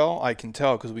barbell, I can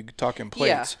tell because we talk in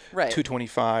plates. Yeah, right.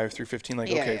 225, 315, like,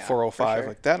 Yeah, okay, yeah, 405, for sure.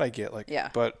 like that I get. Like, Yeah.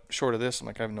 But short of this, I'm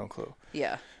like, I have no clue.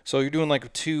 Yeah. So you're doing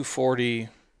like 240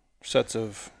 sets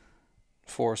of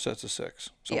 4 sets of 6,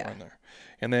 somewhere Yeah. in there.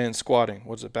 And then squatting.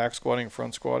 What's it, back squatting,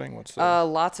 front squatting? What's the...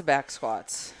 Lots of back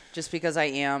squats. Just because I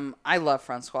love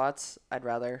front squats. I'd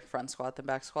rather front squat than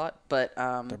back squat. But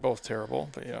They're both terrible,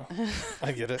 but yeah,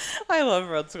 I get it. I love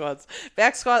front squats.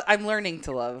 Back squat, I'm learning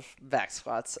to love back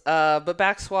squats. But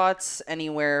back squats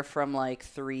anywhere from like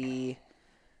 3.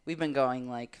 We've been going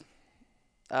like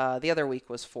the other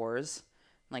week was 4s,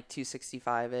 like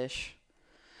 265-ish.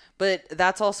 But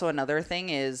that's also another thing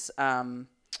is Ian's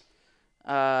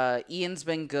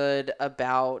been good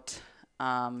about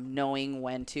knowing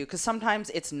when to, because sometimes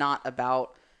it's not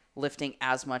about lifting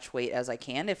as much weight as I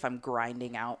can if I'm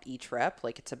grinding out each rep.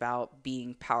 Like it's about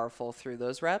being powerful through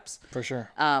those reps. For sure.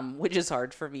 Which is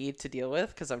hard for me to deal with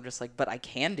because I'm just like, but I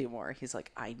can do more. He's like,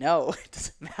 I know, it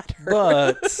doesn't matter.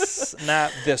 But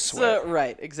not this way. So,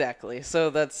 right, exactly.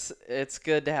 So it's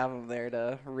good to have him there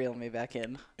to reel me back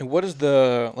in. And what is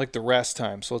the rest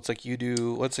time? So it's like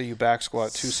let's say you back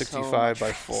squat So 265 by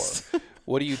much 4.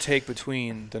 What do you take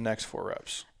between the next 4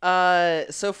 reps?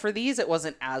 So for these, it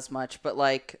wasn't as much, but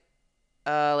like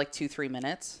 2-3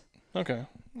 minutes. Okay.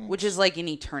 Which is like an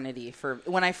eternity. For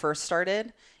when I first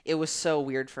started, it was so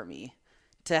weird for me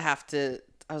to have to.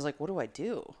 I was like, what do I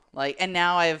do? Like, and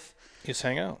now I've. Just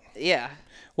hang out. Yeah.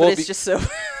 Well, But it's just so.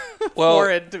 Well, for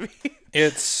it to be.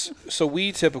 It's so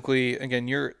we typically, again,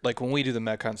 you're like when we do the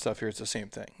Metcon stuff here, it's the same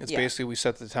thing. It's Yeah. basically we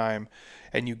set the time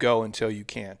and you go until you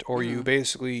can't, or you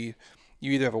basically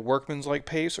you either have a workman's like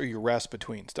pace or you rest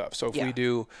between stuff. So if Yeah. we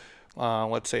do,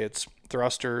 let's say it's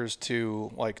thrusters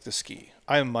to like the ski,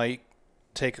 I might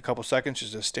take a couple seconds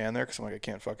just to stand there because I'm like I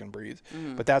can't fucking breathe.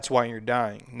 But that's why you're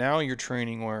dying. Now you're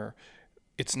training where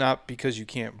it's not because you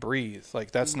can't breathe.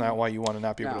 Like that's not why you want to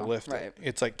not be able to No, lift right. it.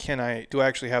 It's like, do I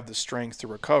actually have the strength to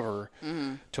recover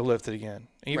to lift it again?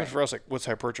 And even Right. for us, like what's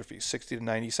hypertrophy? 60 to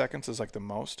 90 seconds is like the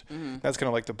most. Mm-hmm. That's kind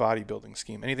of like the bodybuilding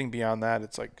scheme. Anything beyond that,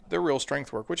 it's like the real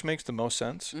strength work, which makes the most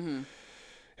sense. Mm-hmm.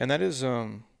 And that is,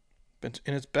 and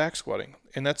it's back squatting.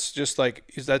 And that's just like,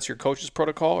 that's your coach's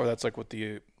protocol, or that's like what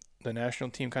the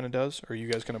national team kind of does? Or are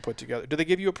you guys going to put together? Do they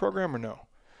give you a program or no?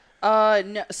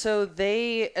 No, so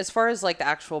they, as far as like the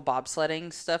actual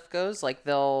bobsledding stuff goes, like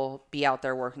they'll be out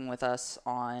there working with us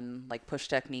on like push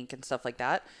technique and stuff like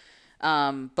that.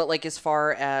 But like as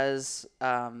far as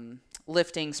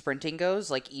lifting, sprinting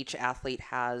goes, like each athlete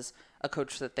has a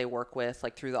coach that they work with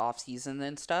like through the off season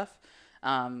and stuff.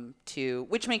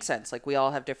 Which makes sense. Like we all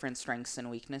have different strengths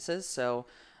and weaknesses, so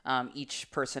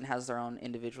each person has their own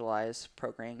individualized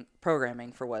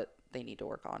programming for what they need to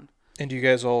work on. And do you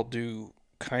guys all do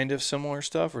kind of similar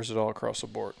stuff, or is it all across the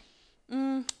board?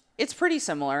 It's pretty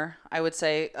similar, I would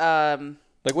say.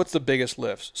 Like, what's the biggest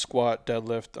lifts? Squat,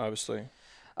 deadlift, obviously.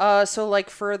 So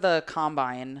like for the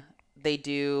combine, they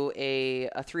do a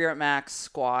 3 rep max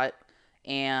squat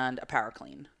and a power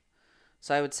clean.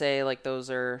 So I would say like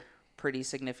those are pretty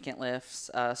significant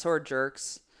lifts. So are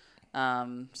jerks.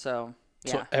 So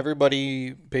yeah. So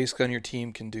everybody basically on your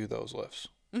team can do those lifts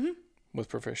with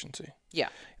proficiency. Yeah.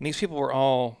 And these people were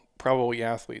all probably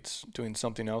athletes doing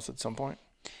something else at some point.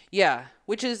 Yeah,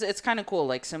 it's kind of cool.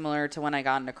 Like similar to when I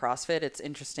got into CrossFit, it's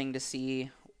interesting to see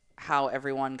how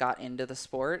everyone got into the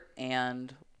sport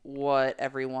and what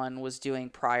everyone was doing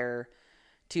prior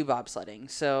to bobsledding.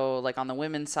 So like on the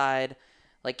women's side,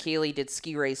 like Kaylee did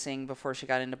ski racing before she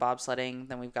got into bobsledding.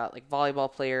 Then we've got like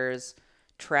volleyball players,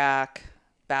 track,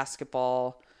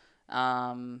 basketball,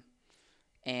 and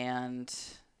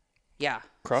yeah.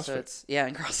 CrossFit. So it's, yeah,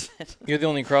 in CrossFit. You're the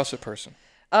only CrossFit person.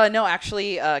 No,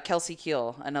 actually, Kelsey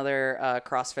Keel, another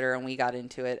CrossFitter, and we got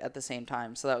into it at the same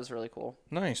time. So that was really cool.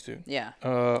 Nice, dude. Yeah.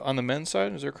 On the men's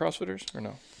side, is there CrossFitters or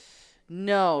no?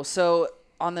 No. So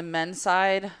on the men's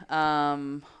side,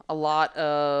 a lot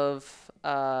of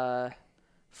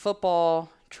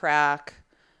football, track,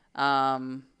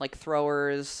 like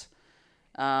throwers.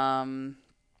 Trying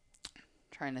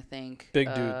to think.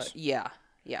 Big dudes. Yeah.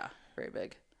 Yeah. Very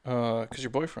big. Because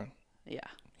your boyfriend, Yeah.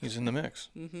 he's in the mix.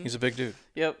 He's a big dude.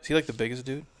 Yep. Is he like the biggest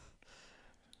dude?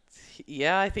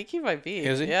 Yeah, I think he might be.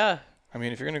 Is he? Yeah. I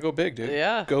mean, if you're going to go big, dude,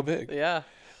 Yeah. go big. Yeah.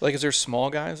 Like, is there small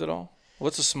guys at all?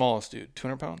 What's the smallest dude?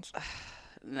 200 pounds?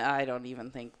 I don't even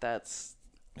think that's.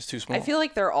 It's too small. I feel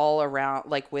like they're all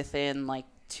around, like within like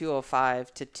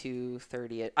 205 to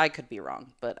 230. I could be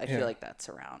wrong, but I Yeah. feel like that's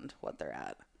around what they're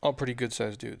at. All pretty good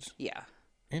sized dudes. Yeah.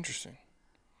 Interesting.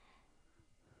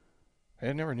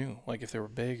 I never knew, like, if they were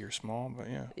big or small, but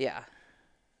yeah. Yeah.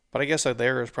 But I guess that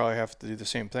theirs probably have to do the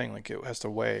same thing. Like, it has to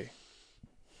weigh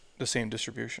the same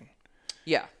distribution.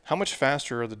 Yeah. How much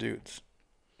faster are the dudes?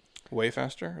 Way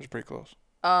faster? Or is it pretty close?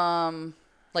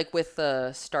 Like with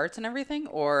the starts and everything,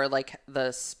 or like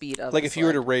the speed of. Like, the if you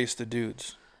were to sled? race the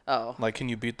dudes, Oh like, can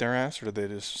you beat their ass, or do they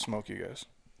just smoke you guys?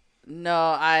 no,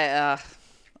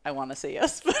 I want to say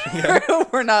yes,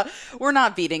 but we're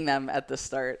not beating them at the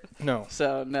start. No.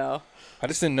 So no. I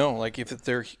just didn't know, like, if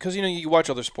they're, because, you know, you watch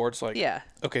other sports, like, Yeah.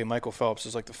 okay, Michael Phelps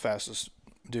is, like, the fastest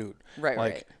dude. Right.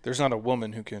 Like, Right. there's not a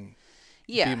woman who can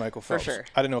Yeah. be Michael for Phelps. sure.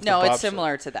 I didn't know if No, the it's bobsled-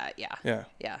 similar to that. Yeah. Yeah.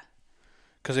 Yeah.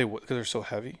 Because they're so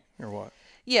heavy, or what?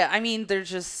 Yeah. I mean, they're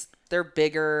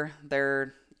bigger.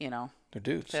 They're They're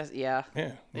dudes. yeah.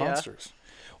 Yeah, Yeah. monsters.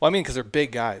 Well, I mean, because they're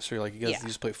big guys. So you're like, you guys Yeah.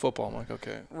 just play football. I'm like,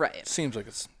 okay. Right. It seems like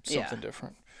it's Yeah. something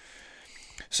different.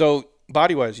 So,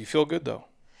 body-wise, you feel good, though?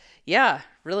 Yeah,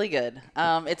 really good.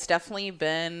 It's definitely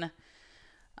been,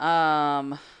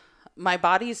 my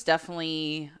body's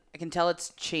definitely, I can tell it's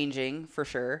changing for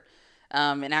sure.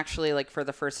 And actually, like for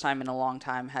the first time in a long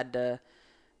time, had to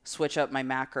switch up my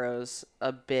macros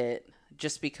a bit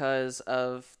just because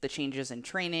of the changes in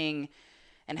training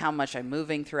and how much I'm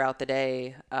moving throughout the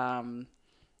day.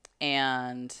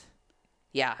 And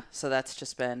yeah, so that's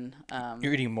just been,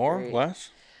 You're eating more, great. less?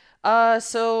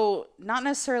 So not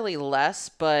necessarily less,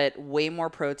 but way more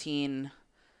protein,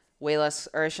 way less,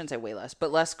 or I shouldn't say way less,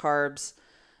 but less carbs.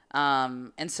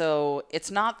 And so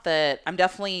it's not that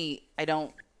I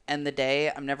don't end the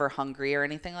day, I'm never hungry or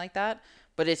anything like that,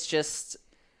 but it's just,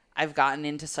 I've gotten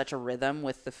into such a rhythm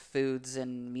with the foods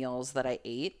and meals that I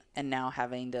ate, and now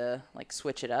having to like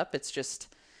switch it up, it's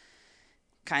just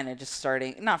kind of just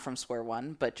starting, not from square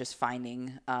one, but just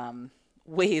finding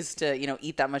ways to,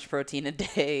 eat that much protein a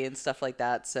day and stuff like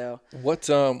that. So What's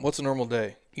a normal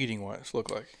day eating wise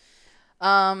look like?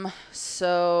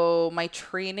 so my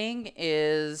training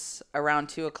is around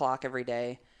 2 o'clock every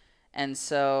day. And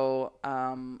so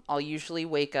I'll usually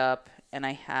wake up and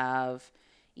I have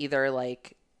either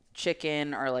like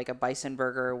chicken or like a bison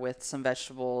burger with some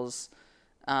vegetables.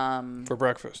 For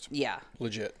breakfast. Yeah.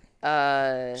 Legit.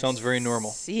 Sounds very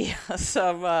normal. Yeah,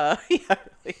 some yeah, really.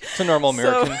 It's a normal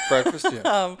American breakfast,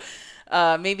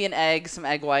 yeah. Maybe an egg, some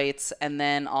egg whites, and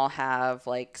then I'll have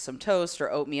like some toast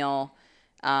or oatmeal.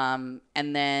 And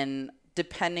then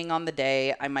depending on the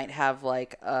day, I might have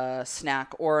like a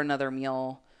snack or another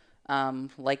meal,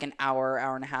 like an hour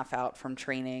and a half out from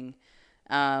training.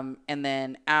 And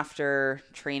then after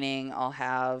training, I'll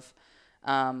have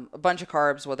a bunch of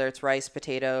carbs, whether it's rice,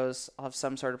 potatoes, I'll have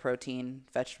some sort of protein,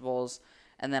 vegetables,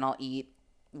 and then I'll eat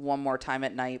one more time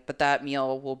at night. But that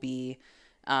meal will be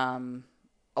a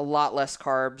lot less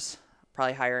carbs,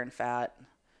 probably higher in fat,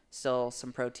 still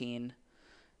some protein.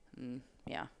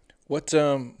 Yeah. What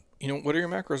are your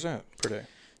macros at per day?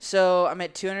 So I'm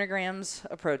at 200 grams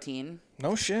of protein.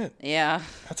 No shit. Yeah.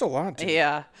 That's a lot, dude.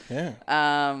 Yeah. Yeah.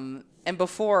 And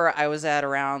before I was at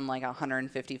around like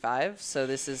 155. So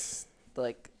this is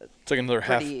like It's like another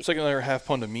half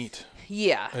pound of meat.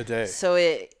 Yeah. A day. So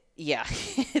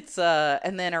it's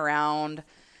and then around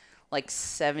like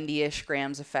 70-ish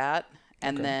grams of fat,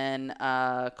 and Okay. then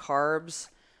carbs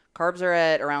are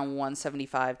at around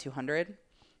 175, 200.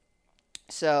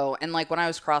 So, and like when I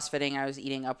was CrossFitting, I was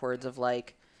eating upwards of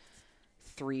like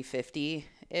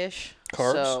 350-ish.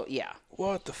 Carbs? So, yeah.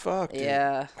 What the fuck, dude?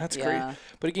 Yeah. That's yeah. great.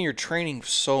 But again, you're training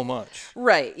so much.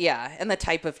 Right, yeah. And the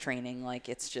type of training, like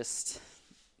it's just,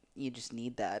 you just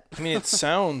need that. I mean, it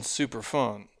sounds super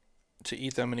fun to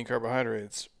eat that many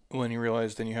carbohydrates when you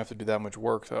realize then you have to do that much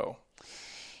work, though.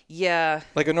 Yeah.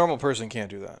 Like a normal person can't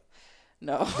do that.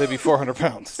 No. They'd be 400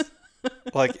 pounds.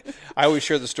 Like, I always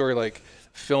share the story, like,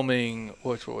 filming,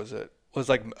 what was it? It was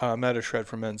like MetaShred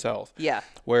for Men's Health. Yeah.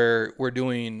 Where we're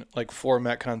doing, like, 4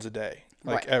 Metcons a day,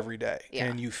 like, Right. every day. Yeah.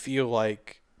 And you feel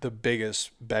like the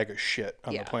biggest bag of shit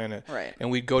on the planet. Right.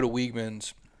 And we'd go to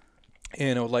Wiegmann's,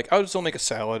 and I would still make a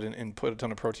salad and put a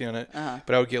ton of protein on it,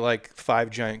 but I would get, like, 5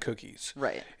 giant cookies.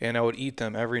 Right. And I would eat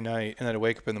them every night, and then I'd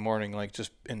wake up in the morning, like,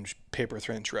 just in paper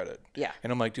thin shredded. Yeah.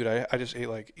 And I'm like, dude, I just ate,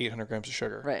 like, 800 grams of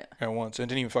sugar Right. at once. And it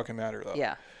didn't even fucking matter, though.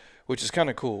 Yeah. Which is kind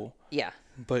of cool, Yeah.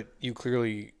 but you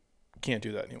clearly can't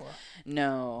do that anymore.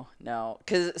 No.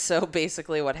 So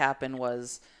basically what happened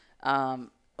was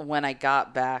when I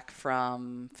got back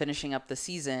from finishing up the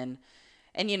season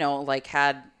and, like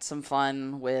had some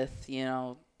fun with,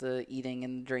 the eating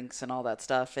and drinks and all that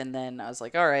stuff. And then I was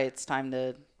like, all right, it's time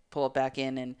to pull it back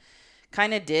in, and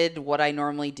kind of did what I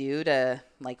normally do to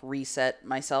like reset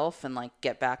myself and like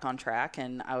get back on track.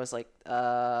 And I was like,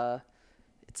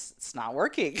 it's not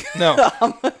working. No.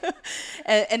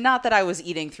 And not that I was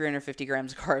eating 350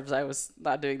 grams of carbs. I was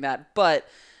not doing that. But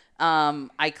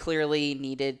I clearly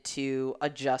needed to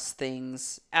adjust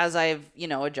things as I've,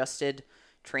 adjusted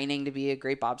training to be a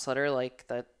great bobsledder. Like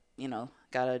that,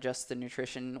 got to adjust the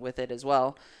nutrition with it as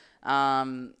well.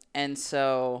 And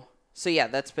so yeah,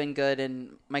 that's been good.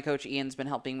 And my coach Ian's been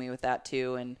helping me with that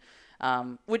too. And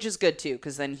which is good too,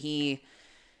 because then he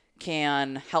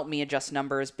can help me adjust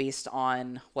numbers based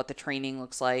on what the training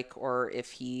looks like, or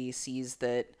if he sees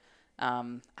that,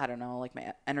 I don't know, like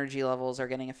my energy levels are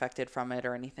getting affected from it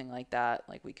or anything like that.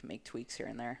 Like we can make tweaks here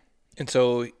and there. And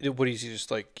so what do you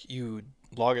just like, you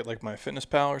log it like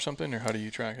MyFitnessPal or something, or how do you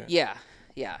track it?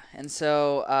 Yeah. And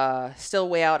so still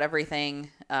weigh out everything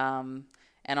and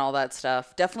all that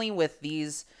stuff. Definitely with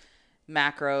these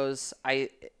macros,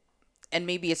 and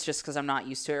maybe it's just because I'm not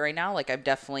used to it right now. Like I'm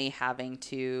definitely having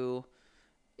to,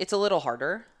 it's a little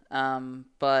harder,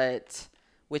 but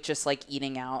with just like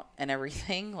eating out and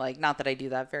everything, like not that I do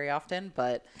that very often,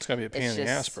 but It's gotta be a pain in the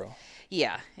ass, bro.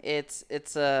 Yeah, it's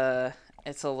a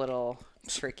little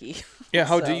tricky. Yeah,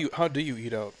 how So- do you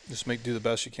eat out? Just do the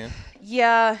best you can.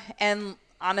 Yeah, and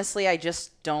honestly, I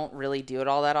just don't really do it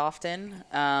all that often.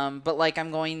 But like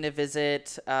I'm going to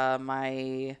visit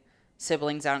my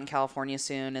siblings out in California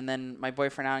soon, and then my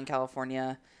boyfriend out in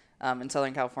California, in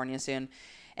Southern California soon.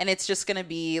 And it's just going to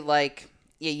be like,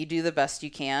 yeah, you do the best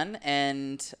you can.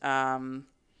 And,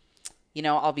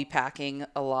 I'll be packing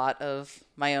a lot of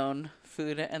my own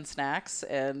food and snacks.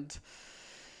 And,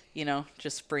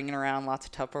 just bringing around lots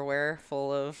of Tupperware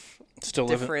full of Still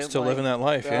different, living that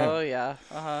life, yeah. Oh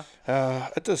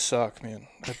yeah. It does suck, man.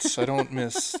 I don't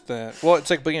miss that. Well, it's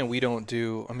like, but again, we don't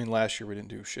do. I mean, last year we didn't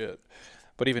do shit,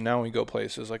 but even now when we go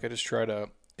places, like I just try to.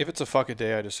 If it's a fuck it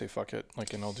day, I just say fuck it,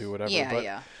 like, and I'll do whatever. Yeah, but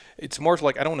yeah. It's more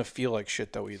like I don't want to feel like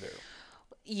shit though either.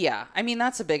 Yeah, I mean,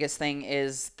 that's the biggest thing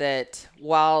is that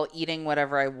while eating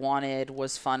whatever I wanted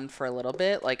was fun for a little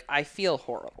bit, like, I feel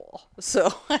horrible.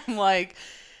 So I'm like,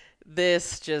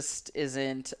 this just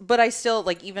isn't. But I still,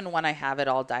 like, even when I have it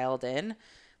all dialed in,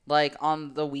 like,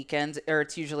 on the weekends, or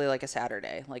it's usually like a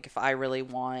Saturday, like, if I really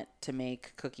want to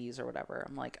make cookies or whatever,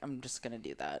 I'm like, I'm just going to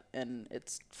do that. And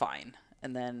it's fine.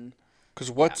 And then.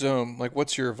 Because what's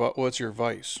your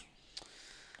vice?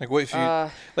 Like, what if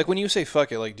you like when you say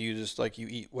fuck it? Like, do you just like you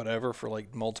eat whatever for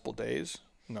like multiple days?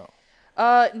 No.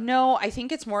 No, I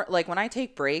think it's more like when I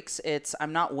take breaks,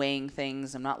 I'm not weighing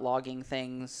things, I'm not logging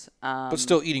things. But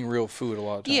still eating real food a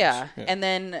lot of times. Yeah. And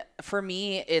then for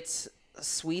me, it's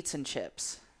sweets and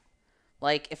chips.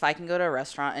 Like if I can go to a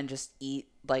restaurant and just eat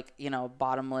like,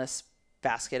 bottomless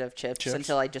basket of chips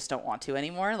until I just don't want to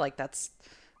anymore, like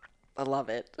I love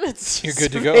it. It's You're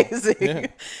good to amazing. go. Yeah.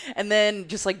 And then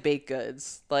just like baked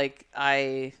goods, like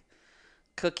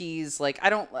cookies, like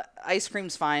ice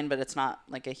cream's fine, but it's not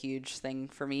like a huge thing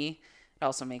for me. It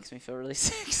also makes me feel really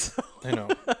sick. So. I know.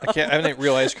 I haven't ate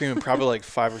real ice cream in probably like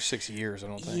 5 or 6 years. I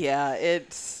don't think. Yeah,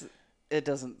 it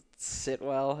doesn't sit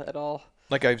well at all.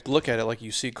 Like I look at it, like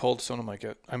you see Cold Stone, I'm like,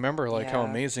 I remember like how Yeah.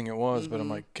 amazing it was, but I'm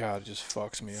like, God, it just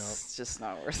fucks me up. It's just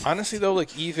not worth it. Honestly though,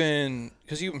 like even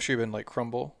because I'm sure you've been like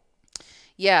Crumble.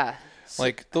 Yeah.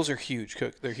 Like those are huge.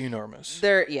 They're enormous.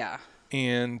 Yeah.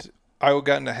 And I would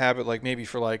got in the habit, like maybe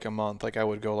for like a month, like I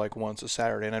would go like once a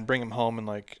Saturday, and I'd bring them home, and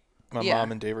like my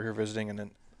mom and Dave were here visiting, and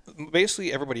then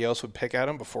basically everybody else would pick at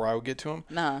them before I would get to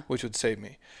them, which would save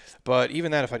me. But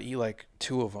even that, if I'd eat like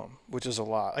 2 of them, which is a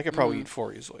lot, I could probably eat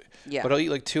 4 easily. Yeah. But I'll eat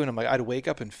like 2, and I'm like, I'd wake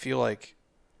up and feel like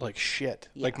shit.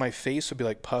 Yeah. Like my face would be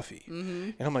like puffy,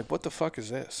 and I'm like, what the fuck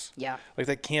is this? Yeah. Like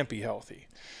that can't be healthy.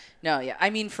 No, yeah. I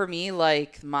mean, for me,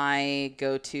 like my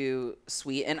go-to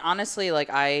sweet, and honestly, like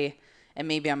and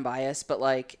maybe I'm biased, but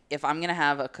like if I'm gonna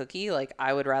have a cookie, like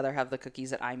I would rather have the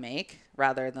cookies that I make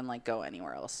rather than like go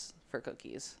anywhere else for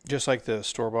cookies. Just like the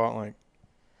store-bought, like.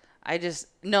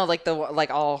 No,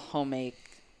 like all homemade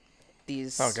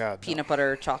these peanut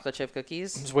butter chocolate chip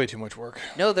cookies. It's way too much work.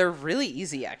 No, they're really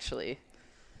easy actually.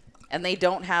 And they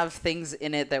don't have things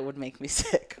in it that would make me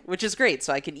sick, which is great.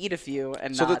 So I can eat a few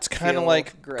and so not that's kind of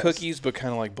like gross. Cookies, but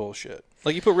kind of like bullshit.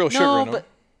 Like you put real sugar in them.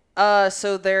 But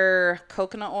so they're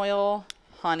coconut oil,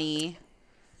 honey,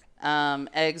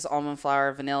 eggs, almond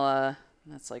flour, vanilla.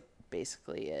 That's like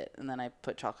basically it. And then I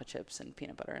put chocolate chips and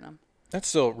peanut butter in them. That's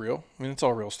still real. I mean, it's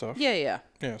all real stuff. Yeah, yeah.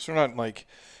 Yeah, so we're not like,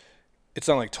 it's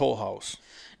not like Toll House.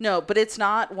 No, but it's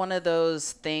not one of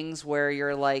those things where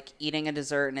you're like eating a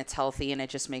dessert and it's healthy and it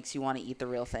just makes you want to eat the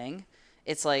real thing.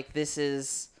 It's like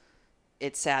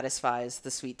it satisfies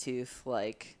the sweet tooth.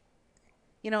 Like,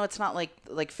 it's not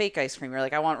like fake ice cream. You're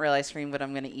like, I want real ice cream, but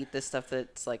I'm going to eat this stuff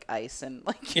that's like ice. And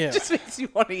like, it just makes you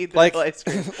want to eat the real ice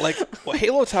cream. Well,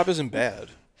 Halo Top isn't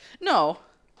bad. No.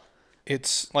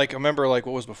 It's like, I remember like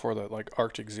what was before that, like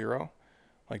Arctic Zero.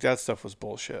 Like that stuff was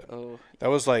bullshit. Oh, that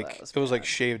was like it was like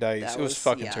shaved ice. It was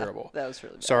fucking terrible. That was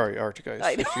really bad. Sorry, Arctic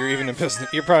Ice. If you're even in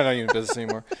business, you're probably not even in business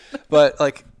anymore. But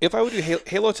like, if I would do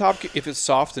Halo Top, if it's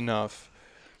soft enough,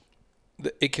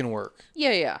 it can work.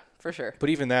 Yeah, yeah, for sure. But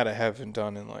even that, I haven't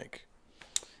done in like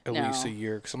at least a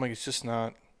year because I'm like, it's just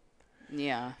not.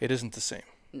 Yeah. It isn't the same.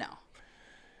 No.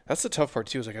 That's the tough part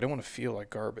too. Is like I don't want to feel like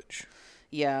garbage.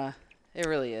 Yeah, it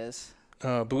really is.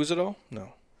 Booze at all?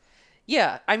 No.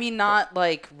 Yeah, I mean not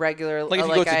like regular. Like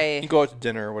if you go out to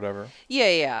dinner or whatever. Yeah,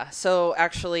 yeah. So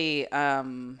actually,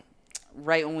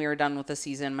 right when we were done with the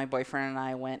season, my boyfriend and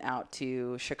I went out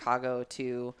to Chicago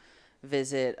to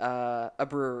visit a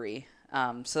brewery.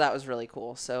 So that was really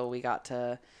cool. So we got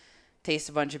to taste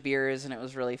a bunch of beers, and it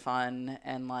was really fun.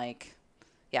 And like,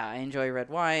 yeah, I enjoy red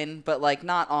wine, but like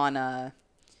not on a.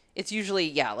 It's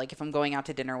usually like if I'm going out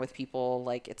to dinner with people,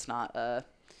 like it's not a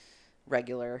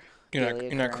regular.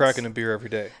 You're not cracking a beer every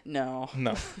day. No.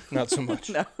 No, not so much.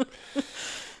 No.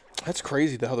 That's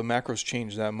crazy how the macros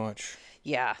changed that much.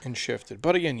 Yeah. And shifted.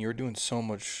 But again, you're doing so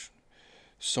much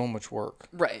work.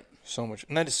 Right. So much.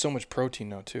 And that is so much protein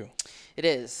now, too. It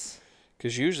is.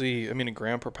 Because usually, I mean, a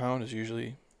gram per pound is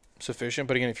usually sufficient.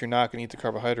 But again, if you're not going to eat the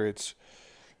carbohydrates,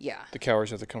 the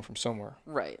calories have to come from somewhere.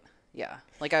 Right. Yeah.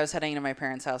 Like I was heading to my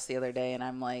parents' house the other day, and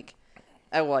I'm like,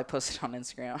 Well, I posted on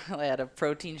Instagram. I had a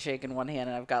protein shake in one hand,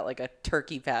 and I've got like a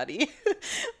turkey patty,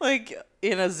 like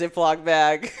in a Ziploc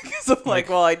bag. Because I'm like,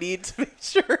 well, I need to make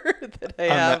sure that I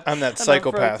have. I'm that enough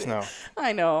psychopath protein. now.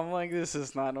 I know. I'm like, this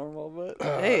is not normal, but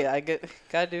hey,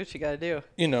 gotta do what you gotta do.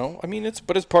 You know, I mean, it's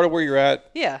part of where you're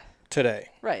at Yeah. today.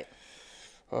 Right.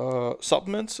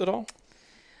 Supplements at all?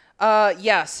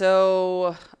 Yeah.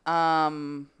 So,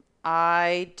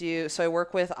 I do. So I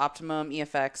work with Optimum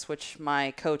EFX, which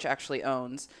my coach actually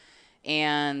owns,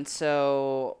 and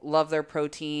so love their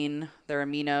protein, their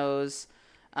aminos.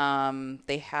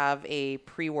 They have a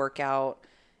pre-workout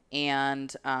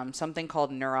and something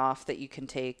called Neuroff that you can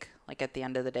take like at the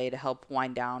end of the day to help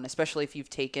wind down, especially if you've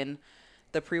taken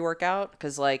the pre-workout,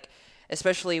 because like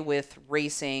especially with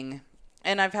racing,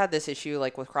 and I've had this issue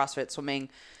like with CrossFit swimming,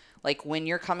 like when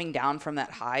you're coming down from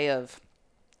that high of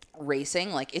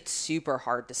racing, like it's super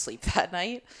hard to sleep that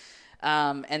night.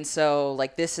 And so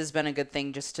like this has been a good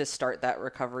thing just to start that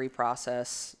recovery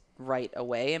process right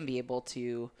away and be able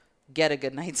to get a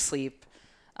good night's sleep,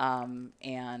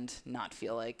 and not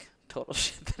feel like total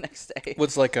shit the next day.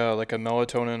 What's like a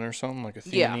melatonin or something, like a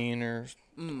Yeah. theanine or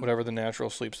whatever the natural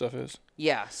sleep stuff is?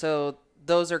 Yeah. So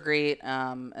those are great.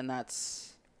 And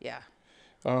that's, yeah.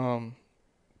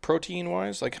 Protein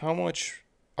wise, like how much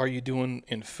are you doing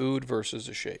in food versus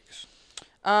the shakes?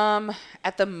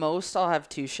 At the most I'll have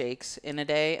 2 shakes in a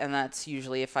day, and that's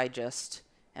usually if I just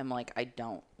am like, I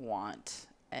don't want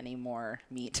any more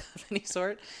meat of any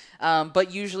sort.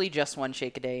 But usually just 1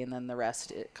 shake a day, and then the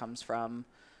rest it comes from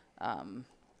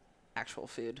actual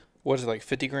food. What is it, like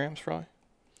 50 grams probably?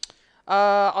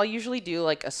 I'll usually do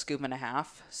like a scoop and a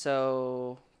half,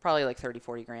 so probably like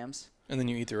 30-40 grams. And then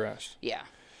you eat the rest Yeah.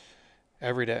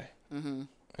 every day. Mm-hmm.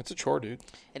 It's a chore, dude.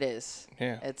 It is.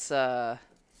 Yeah. It's but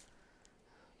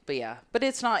yeah, but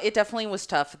it's not. It definitely was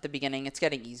tough at the beginning. It's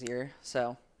getting easier.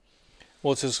 So.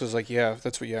 Well, it's just because like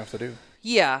that's what you have to do.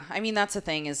 Yeah, I mean that's the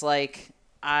thing is like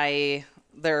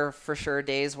there are for sure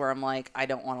days where I'm like I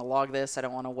don't want to log this. I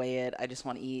don't want to weigh it. I just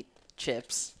want to eat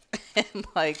chips. And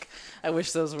like I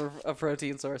wish those were a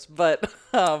protein source, but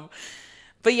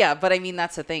yeah, but I mean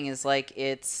that's the thing is like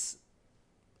it's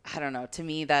I don't know, to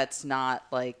me that's not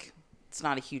like it's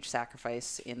not a huge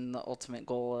sacrifice in the ultimate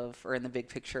goal of or in the big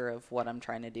picture of what I'm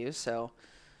trying to do. So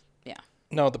yeah.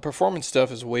 No, the performance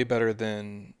stuff is way better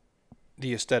than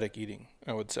the aesthetic eating,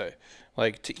 I would say.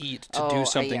 Like to eat to do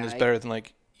something is better than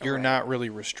like you're not really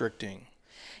restricting.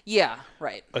 Yeah,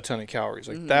 right. A ton of calories.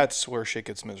 Like that's where shit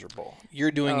gets miserable.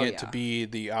 You're doing it to yeah. be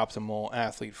the optimal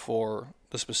athlete for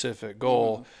the specific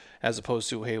goal, as opposed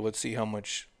to, hey, let's see how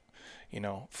much,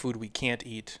 food we can't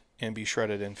eat and be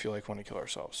shredded and feel like we want to kill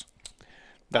ourselves.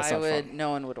 That's not fun. No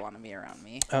one would want to be around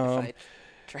me if I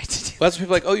tried to do Lots of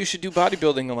people are like, oh, you should do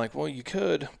bodybuilding. I'm like, well, you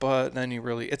could, but then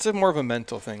it's more of a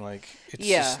mental thing. Like, it's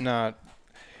just not,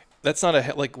 that's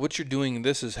not like what you're doing.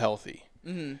 This is healthy.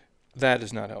 Mm-hmm. That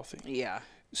is not healthy. Yeah.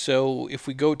 So if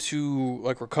we go to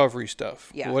like recovery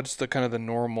stuff, what's the kind of the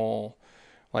normal,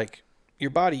 like your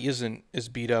body isn't as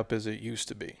beat up as it used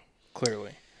to be,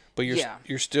 clearly, but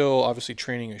you're still obviously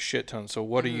training a shit ton. So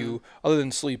what are you, other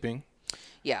than sleeping?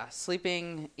 Yeah,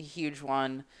 sleeping, a huge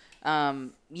one.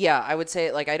 I would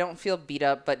say like I don't feel beat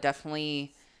up, but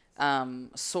definitely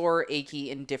sore, achy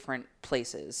in different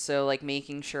places. So like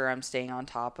making sure I'm staying on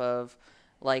top of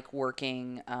like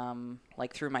working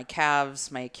like through my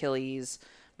calves, my Achilles,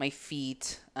 my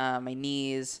feet, my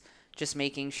knees, just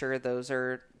making sure those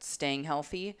are staying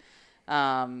healthy.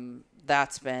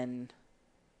 That's been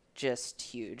just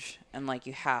huge. And like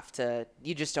you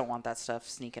just don't want that stuff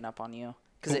sneaking up on you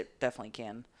because it definitely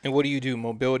can. And what do you do?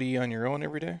 Mobility on your own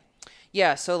every day?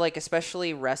 Yeah. So like,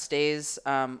 especially rest days,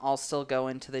 I'll still go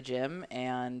into the gym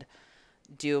and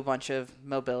do a bunch of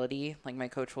mobility. Like my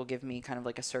coach will give me kind of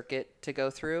like a circuit to go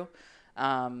through.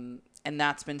 And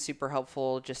that's been super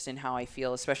helpful just in how I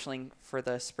feel, especially for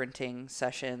the sprinting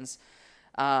sessions.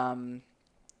 One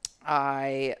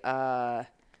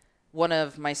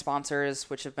of my sponsors,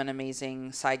 which have been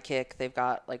amazing, Sidekick, they've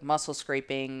got like muscle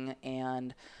scraping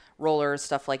and rollers,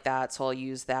 stuff like that. So I'll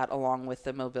use that along with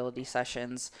the mobility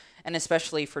sessions. And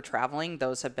especially for traveling,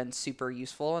 those have been super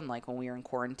useful. And like when we were in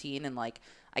quarantine and like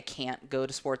I can't go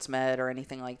to sports med or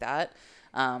anything like that,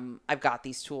 I've got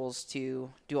these tools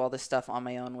to do all this stuff on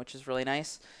my own, which is really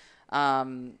nice.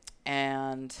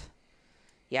 And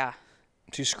yeah.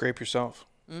 Do you scrape yourself?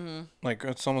 Mm-hmm. Like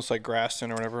it's almost like Graston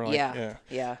or whatever. Like,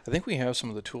 yeah. I think we have some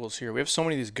of the tools here. We have so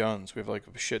many of these guns. We have like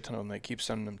a shit ton of them. They keep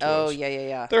sending them to us. Oh,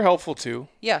 yeah. They're helpful too.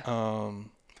 Yeah.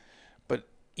 But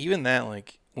even that,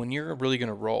 like when you're really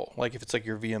gonna roll, like if it's like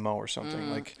your VMO or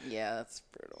something, like yeah, that's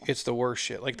brutal. It's the worst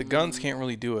shit. Like the guns can't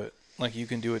really do it. Like you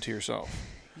can do it to yourself.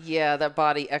 Yeah, that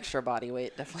extra body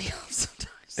weight definitely helps sometimes.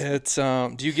 It's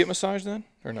do you get massage then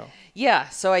or no? Yeah,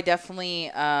 so I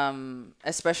definitely,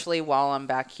 especially while I'm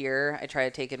back here, I try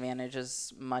to take advantage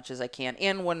as much as I can.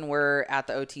 And when we're at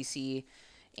the OTC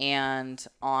and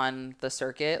on the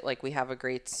circuit, like we have a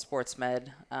great sports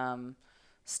med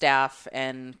staff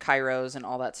and chiros and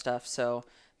all that stuff. So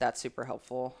that's super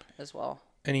helpful as well.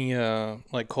 Any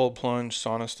like cold plunge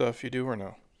sauna stuff you do or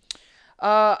no?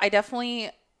 I definitely,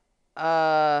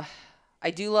 I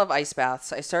do love ice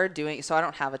baths. I started doing, so I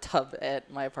don't have a tub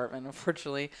at my apartment,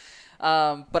 unfortunately.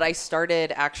 But I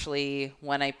started actually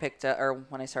when I picked up, or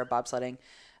when I started bobsledding,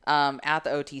 at the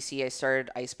OTC, I started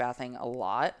ice bathing a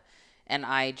lot. And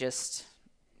I just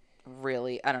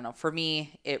really, I don't know, for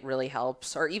me, it really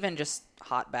helps. Or even just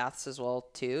hot baths as well,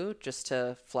 too, just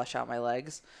to flush out my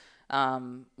legs.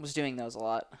 Was doing those a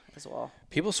lot as well.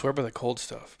 People swear by the cold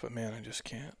stuff, but man, I just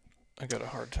can't. I got a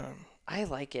hard time. I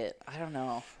like it. I don't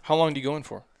know. How long do you go in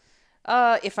for?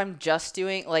 If I'm just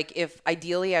doing like if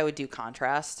ideally I would do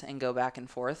contrast and go back and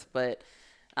forth, but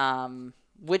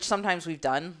which sometimes we've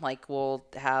done. Like we'll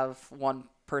have one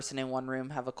person in one room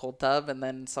have a cold tub, and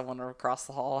then someone across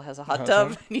the hall has a hot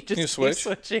tub, and you just keep switch.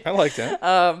 switching. I like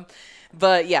that.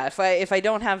 But yeah, if I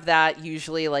don't have that,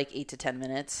 usually like 8 to 10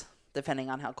 minutes, depending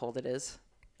on how cold it is.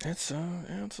 It's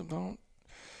about.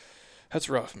 That's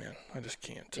rough, man. I just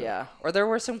can't. Yeah. Or there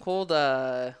were some cold,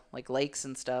 like lakes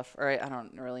and stuff, or I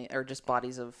don't really, or just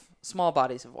small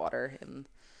bodies of water in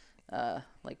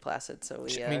Lake Placid. So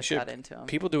we got into them.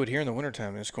 People do it here in the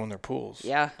wintertime. They just go in their pools.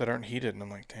 Yeah. That aren't heated, and I'm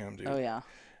like, damn, dude. Oh yeah.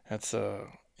 That's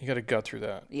you got to gut through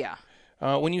that. Yeah.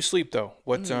 When you sleep though,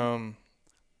 what how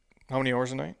many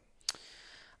hours a night?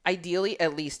 Ideally,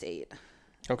 at least 8.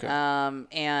 Okay.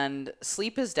 And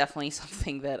sleep is definitely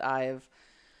something that I've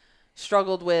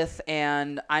struggled with,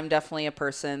 and I'm definitely a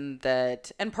person that,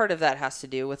 and part of that has to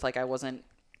do with like I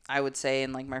would say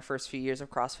in like my first few years of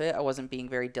CrossFit, I wasn't being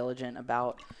very diligent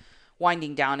about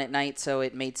winding down at night, so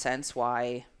it made sense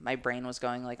why my brain was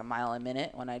going like a mile a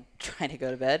minute when I try to go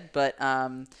to bed. But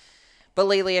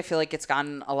lately I feel like it's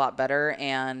gotten a lot better,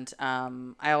 and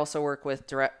I also work with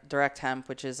Direct Hemp,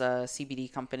 which is a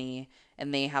CBD company,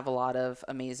 and they have a lot of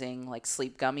amazing like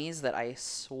sleep gummies that I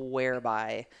swear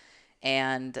by.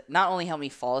 And not only help me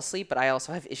fall asleep, but I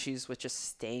also have issues with just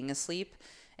staying asleep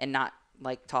and not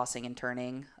like tossing and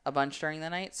turning a bunch during the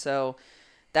night. So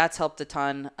that's helped a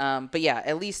ton. But yeah,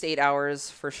 at least 8 hours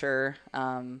for sure.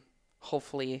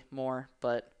 Hopefully more,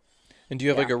 but. And do you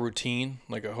have like a routine,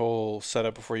 like a whole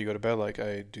setup before you go to bed? Like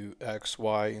I do X,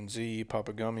 Y, and Z, pop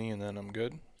a gummy, and then I'm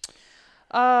good?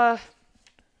 I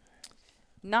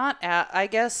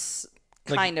guess.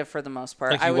 Kind of for the most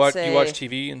part. Like I would say you watch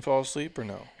TV and fall asleep or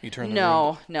no? You turn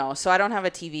the No. So I don't have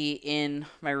a TV in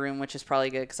my room, which is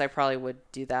probably good because I probably would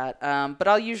do that. But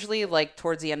I'll usually like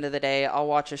towards the end of the day, I'll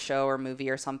watch a show or movie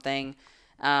or something.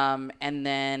 And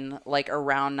then like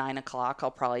around 9 o'clock,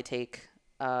 I'll probably take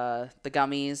the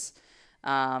gummies.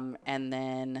 And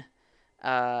then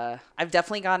I've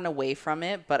definitely gotten away from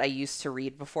it, but I used to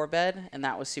read before bed, and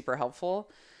that was super helpful.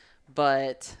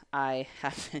 But I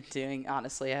haven't been doing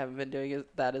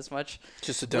that as much.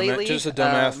 Just a dumb lately.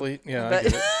 athlete. Yeah, I get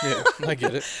it. Yeah, I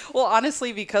get it. Well,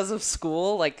 honestly, because of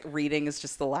school, like reading is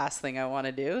just the last thing I want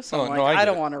to do. So I'm like, I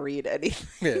don't want to read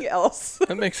anything else.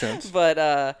 That makes sense.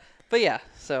 But yeah.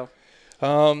 So.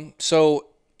 So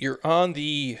you're on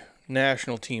the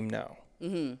national team now,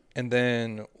 and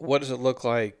then what does it look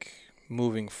like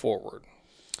moving forward?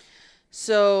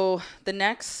 So the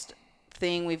next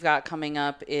thing we've got coming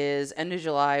up is end of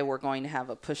July. We're going to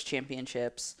have a push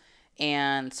championships,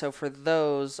 and so for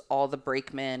those, all the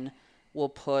brakemen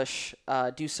will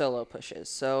do solo pushes.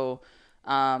 So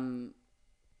when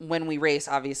we race,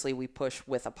 obviously we push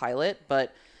with a pilot,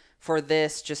 but for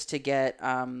this, just to get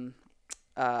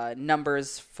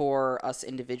numbers for us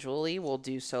individually, we'll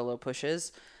do solo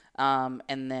pushes,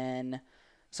 and then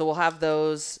so we'll have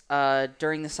those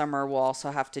during the summer. We'll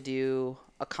also have to do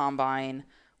a combine,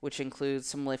 which includes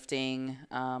some lifting,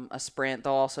 a sprint.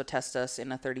 They'll also test us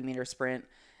in a 30-meter sprint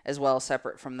as well,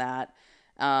 separate from that.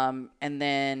 And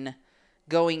then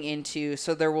going into,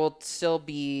 so there will still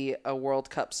be a World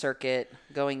Cup circuit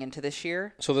going into this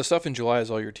year. So the stuff in July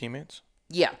is all your teammates?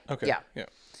 Yeah. Okay. Yeah.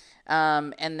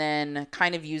 And then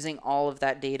kind of using all of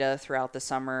that data throughout the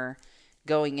summer,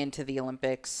 going into the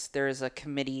Olympics, there's a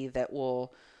committee that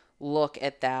will look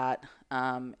at that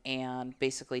and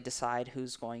basically decide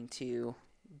who's going to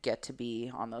get to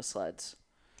be on those sleds.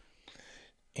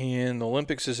 And the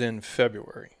Olympics is in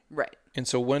February. Right. And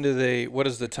so what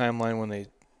is the timeline when they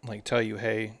like tell you,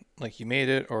 hey, like you made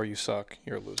it or you suck,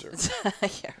 you're a loser.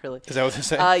 Yeah, really. Is that what they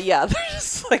say? Yeah, they're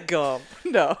just like, go.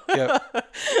 No. Yep.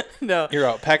 No. You're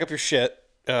out. Pack up your shit.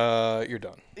 You're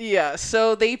done. Yeah,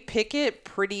 so they pick it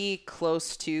pretty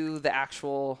close to the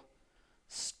actual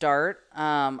start.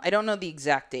 I don't know the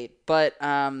exact date, but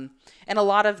and a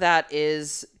lot of that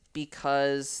is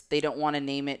because they don't want to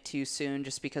name it too soon,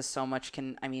 just because so much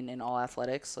can, I mean, in all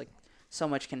athletics, like so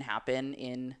much can happen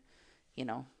in,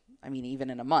 I mean, even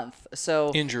in a month.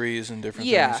 So Injuries and different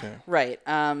things. Yeah, right.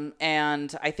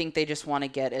 And I think they just want to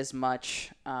get as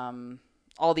much,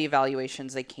 all the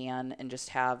evaluations they can, and just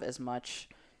have as much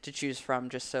to choose from,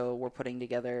 just so we're putting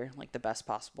together like the best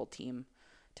possible team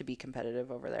to be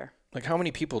competitive over there. Like, how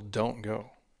many people don't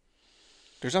go?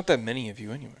 There's not that many of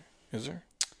you anyway, is there?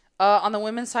 On the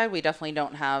women's side, we definitely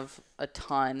don't have a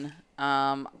ton.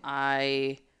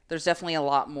 There's definitely a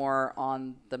lot more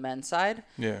on the men's side.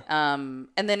 Yeah. And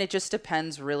then it just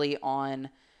depends really on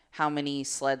how many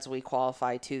sleds we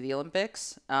qualify to the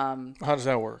Olympics. How does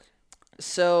that work?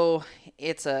 So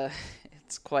it's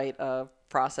quite a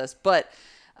process, but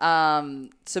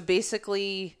so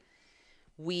basically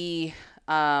we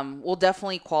will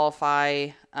definitely qualify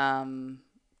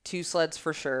 2 sleds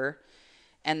for sure.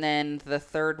 And then the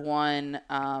third one,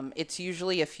 it's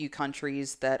usually a few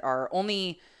countries that are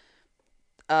only,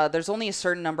 there's only a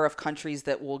certain number of countries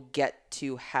that will get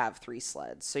to have 3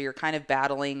 sleds. So you're kind of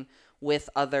battling with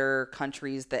other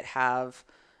countries that have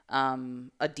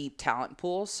a deep talent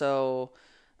pool. So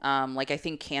like I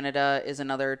think Canada is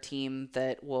another team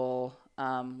that will,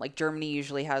 like Germany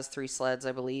usually has 3 sleds,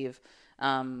 I believe.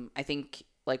 I think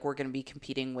like we're going to be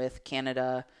competing with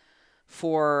Canada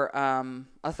for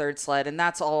a 3rd sled, and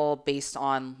that's all based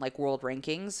on like world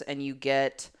rankings, and you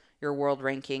get your world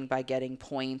ranking by getting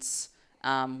points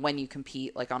when you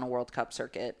compete like on a World Cup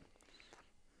circuit.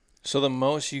 So the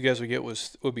most you guys would get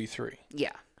would be 3.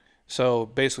 Yeah. So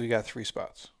basically, you got 3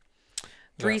 spots.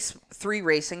 Three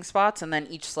racing spots, and then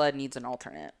each sled needs an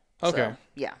alternate. Okay. So,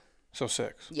 yeah. So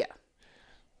 6. Yeah.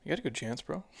 You got a good chance,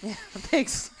 bro. Yeah.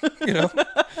 Thanks.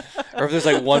 Or if there's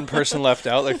like one person left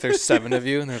out, like there's 7 of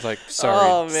you, and there's like, sorry,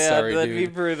 oh man, sorry, that'd dude.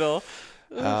 be brutal.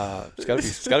 It's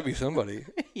gotta be somebody.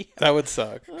 Yeah. That would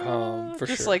suck. For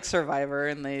just sure. like Survivor,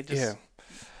 and they just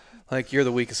like you're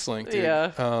the weakest link, dude.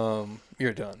 Yeah.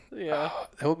 You're done. Yeah.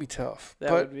 That would be tough.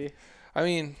 That would be. I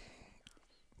mean,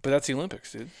 but that's the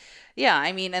Olympics, dude. Yeah,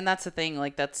 I mean, and that's the thing.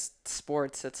 Like that's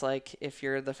sports. It's like if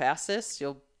you're the fastest,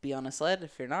 you'll be on a sled.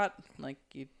 If you're not, like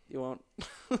you won't.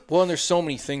 Well, and there's so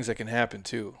many things that can happen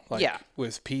too. Like yeah.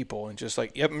 with people and just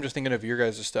like, I'm just thinking of your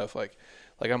guys' stuff. Like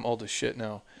I'm old as shit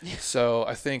now. So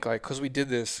I think like, cause we did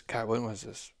this, God, when was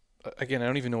this? Again, I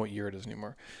don't even know what year it is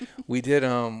anymore. We did,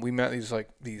 we met these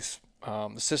the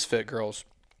CisFit girls.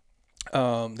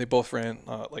 They both ran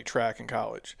like track in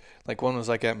college. Like one was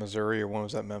like at Missouri or one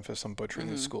was at Memphis. I'm butchering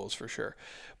these schools for sure,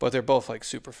 but they're both like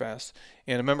super fast.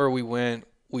 And I remember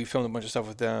we filmed a bunch of stuff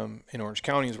with them in Orange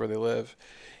County is where they live.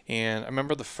 And I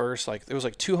remember the first, like, there was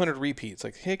like 200 repeats.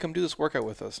 Like, hey, come do this workout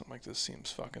with us. I'm like, this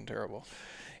seems fucking terrible.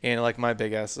 And like my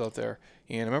big ass is out there.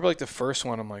 And I remember like the first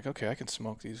one, I'm like, okay, I can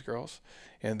smoke these girls.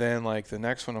 And then like the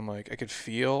next one, I'm like, I could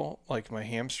feel like my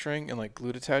hamstring and like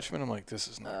glute attachment. I'm like, this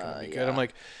is not going to be good. I'm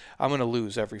like, I'm going to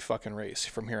lose every fucking race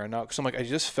from here on out. Cause I'm like, I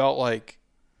just felt like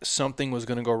something was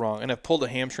going to go wrong. And I've pulled a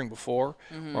hamstring before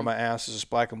where my ass is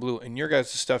just black and blue. And your guys'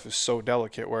 stuff is so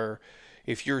delicate where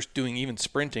if you're doing even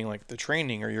sprinting, like the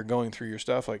training, or you're going through your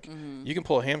stuff, like you can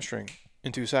pull a hamstring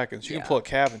in 2 seconds. You can pull a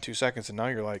calf in 2 seconds. And now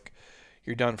you're like,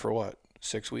 you're done for what?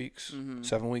 6 weeks,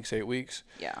 7 weeks, 8 weeks.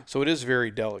 Yeah. So it is very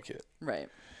delicate. Right.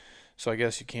 So I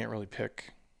guess you can't really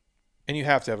pick, and you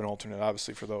have to have an alternate,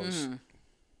 obviously, for those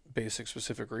basic,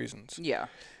 specific reasons. Yeah.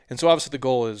 And so obviously the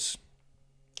goal is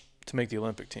to make the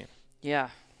Olympic team. Yeah.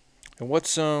 And what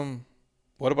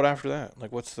about after that?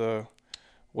 Like, what's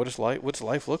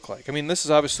life look like? I mean, this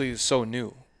is obviously so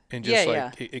new, and just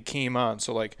it came on.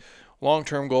 So like,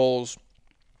 long-term goals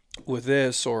with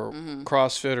this or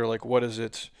CrossFit, or like, what is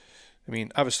it? I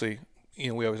mean, obviously,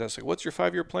 we always ask like, what's your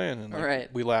 5-year plan? And like,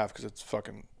 we laugh because it's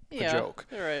fucking a joke.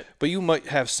 Right. But you might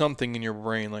have something in your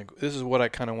brain like, this is what I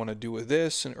kind of want to do with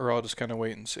this, or I'll just kind of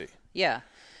wait and see. Yeah.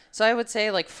 So I would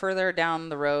say like further down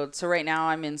the road. So right now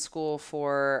I'm in school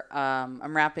for,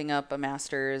 I'm wrapping up a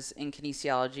master's in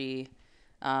kinesiology,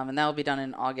 and that will be done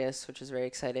in August, which is very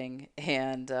exciting.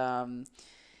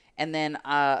 And then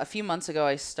a few months ago,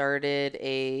 I started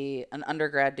an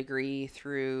undergrad degree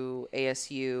through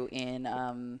ASU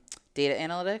in data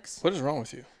analytics. What is wrong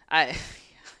with you?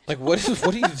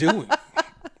 What are you doing?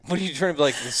 What are you trying to be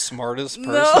like the smartest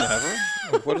person ever?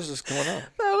 Like, what is this going on?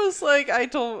 That was like, I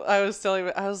was telling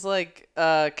you, I was like,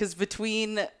 because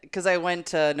between because I went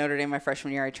to Notre Dame my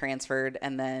freshman year. I transferred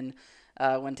and then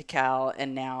went to Cal,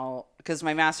 and now because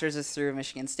my master's is through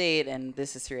Michigan State and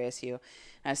this is through ASU.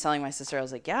 And I was telling my sister, I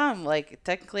was like, yeah, I'm like,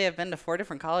 technically I've been to 4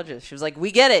 different colleges. She was like,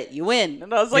 we get it, you win.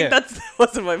 And I was like, Yeah. that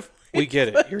wasn't my point. We get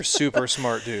it. You're super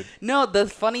smart, dude. No, the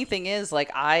funny thing is, like,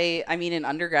 I mean, in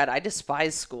undergrad, I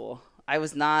despised school. I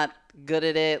was not good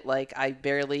at it. Like, I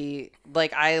barely,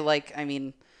 like, I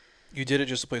mean, You did it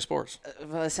just to play sports.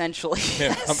 essentially.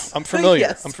 Yeah, Yes. I'm familiar.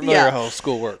 Yes, I'm familiar yeah. how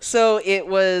school works. So it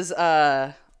was,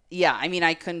 yeah, I mean,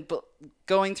 I couldn't,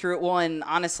 going through it, well, and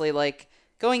honestly, like,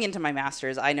 going into my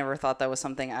master's, I never thought that was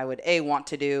something I would, A, want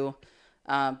to do,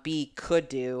 B, could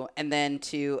do, and then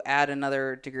to add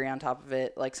another degree on top of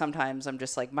it. Like, sometimes I'm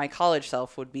just like, my college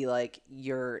self would be like,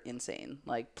 you're insane.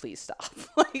 Like, please stop.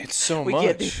 Like, It's so we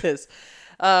can't do much. this.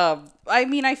 I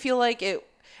mean, I feel like it,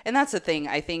 and that's the thing.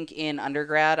 I think in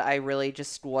undergrad, I really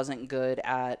just wasn't good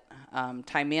at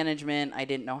time management. I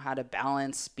didn't know how to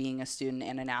balance being a student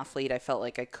and an athlete. I felt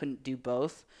like I couldn't do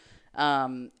both.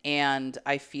 And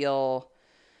I feel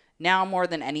now more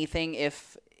than anything,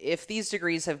 if these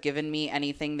degrees have given me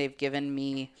anything, they've given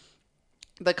me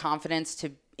the confidence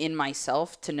in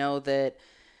myself to know that,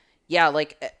 yeah,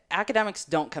 like academics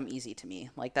don't come easy to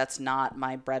me. Like, that's not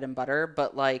my bread and butter.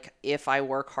 But like, if I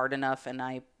work hard enough and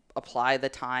I apply the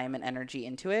time and energy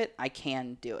into it, I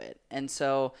can do it. And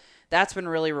so that's been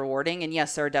really rewarding. And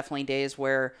yes, there are definitely days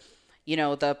where, you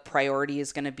know, the priority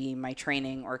is going to be my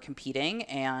training or competing,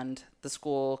 and the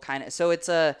school kind of, so it's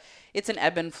an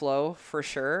ebb and flow for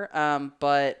sure.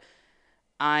 But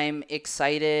I'm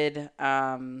excited,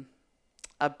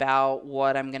 about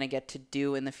what I'm going to get to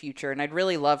do in the future. And I'd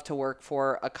really love to work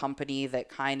for a company that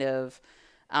kind of,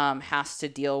 has to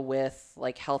deal with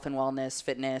like health and wellness,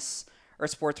 fitness, or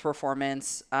sports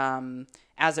performance,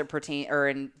 as it pertains,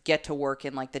 and get to work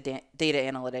in like the data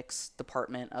analytics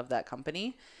department of that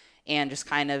company, and just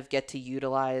kind of get to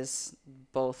utilize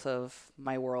both of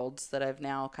my worlds that I've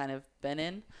now kind of been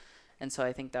in. And so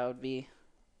I think that would be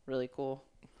really cool.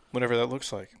 Whatever that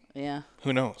looks like. Yeah.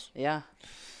 Who knows? Yeah.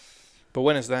 But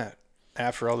when is that?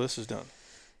 After all this is done?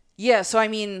 Yeah. So, I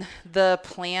mean, the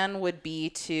plan would be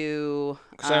to...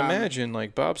 Because I imagine,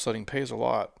 like, bobsledding pays a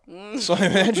lot. So I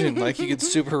imagine, like, you get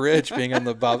super rich being on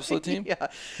the bobsled team. Yeah.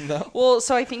 No? Well,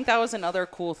 so I think that was another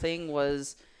cool thing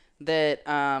was that,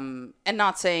 and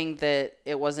not saying that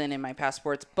it wasn't in my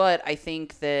passports, but I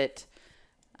think that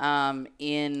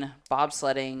in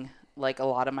bobsledding, like a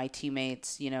lot of my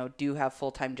teammates, you know, do have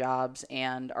full-time jobs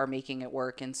and are making it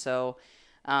work. And so,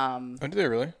 Oh, do they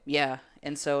really? yeah.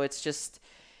 And so it's just,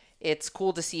 it's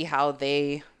cool to see how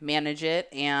they manage it.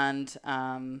 And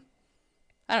I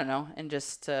don't know. And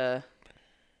just,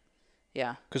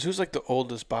 yeah. Because who's, like, the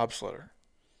oldest bobsledder?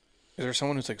 Is there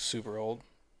someone who's, like, super old?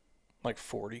 Like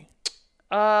 40?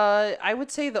 I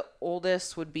would say the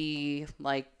oldest would be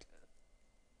like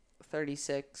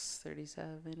 36,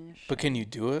 37-ish. But can you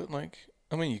do it? Like,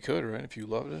 I mean, you could, right? If you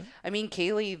loved it. I mean,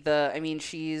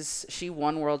 Kaylee, she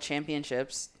won world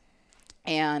championships,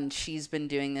 and she's been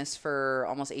doing this for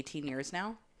almost 18 years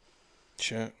now.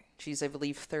 Shit. She's, I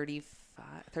believe,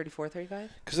 34, 35.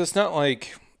 Because it's not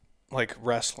like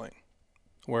wrestling,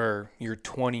 where you're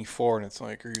 24 and it's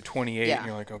like, or you're 28 Yeah. and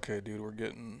you're like, okay, dude, we're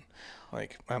getting,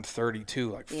 like, I'm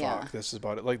 32. Like, fuck, Yeah. this is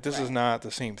about it. Like, this is Right. not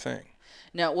the same thing.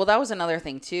 No, well, that was another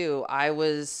thing, too. I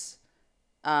was,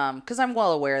 because I'm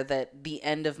well aware that the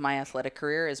end of my athletic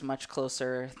career is much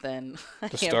closer than I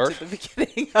am start? to the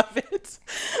beginning of it.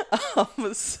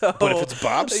 So, But if it's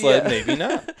bobsled, yeah. maybe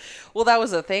not. Well, that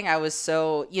was the thing. I was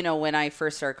so, you know, when I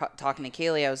first started talking to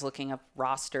Kaylee, I was looking up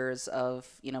rosters of,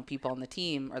 you know, people on the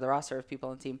team, or the roster of people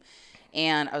on the team.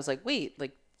 And I was like, wait,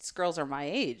 like, these girls are my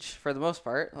age for the most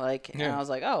part. Like, and Yeah. I was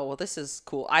like, oh, well, this is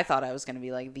cool. I thought I was going to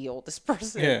be like the oldest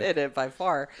person Yeah. in it by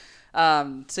far.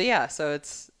 So yeah, so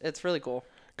it's really cool.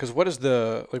 Because what's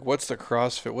the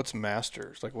CrossFit? What's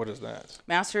Masters? Like, what is that?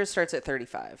 Masters starts at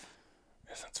 35.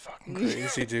 Yes, that's fucking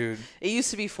crazy, dude. It used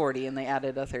to be 40, and they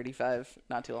added a 35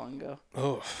 not too long ago.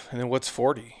 Oh, and then what's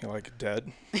 40? You're like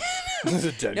dead? Is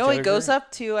it dead No, it goes category?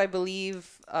 up to, I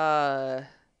believe,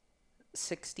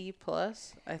 60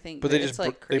 plus. I think. But they it's just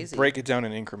like they crazy. break it down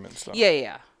in increments, though.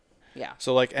 Yeah.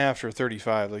 So like after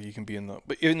 35, like you can be in the,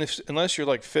 but even if, unless you're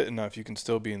like fit enough, you can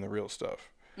still be in the real stuff.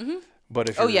 Mm-hmm. But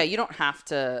if Oh you're, yeah, you don't have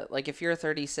to. Like, if you're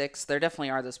 36, there definitely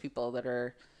are those people that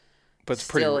are but it's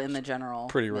still pretty in the general.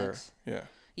 pretty rare. mix. Yeah.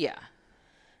 Yeah,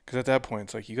 Because at that point,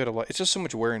 it's like you got to, it's just so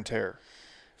much wear and tear.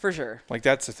 for sure. Like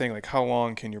that's the thing. Like how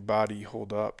long can your body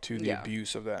hold up to the Yeah.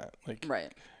 abuse of that? Like,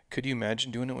 Right. could you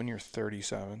imagine doing it when you're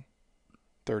 37,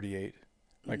 38,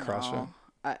 like No, CrossFit?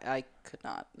 I could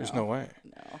not. There's no way.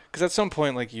 No. Because at some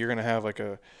point, like you're gonna have like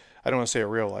a I don't want to say a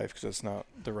real life because that's not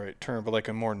the right term, but like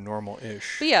a more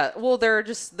normal-ish. But yeah, well,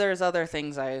 there's other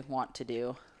things I want to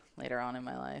do later on in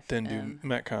my life. Then do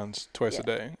Metcons twice a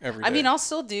day, every day. I mean,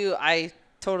 I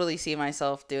totally see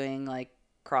myself doing like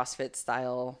CrossFit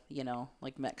style,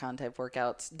 like Metcon type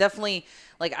workouts. Definitely,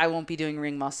 like I won't be doing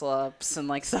ring muscle ups and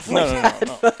like stuff like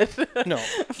that. No.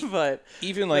 But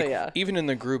even even in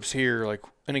the groups here, like,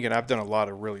 and again, I've done a lot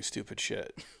of really stupid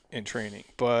shit in training,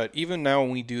 but even now when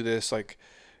we do this, like,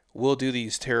 we'll do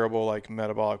these terrible like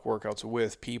metabolic workouts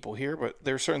with people here, but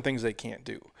there are certain things they can't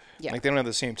do. Yeah. Like they don't have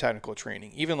the same technical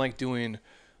training. Even like doing,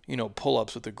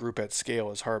 pull-ups with the group at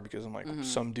scale is hard because I'm like,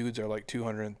 some dudes are like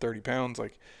 230 pounds.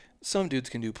 Like some dudes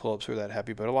can do pull-ups who are that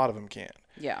heavy, but a lot of them can't.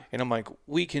 Yeah. And I'm like,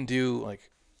 we can do like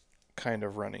kind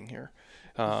of running here,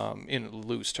 in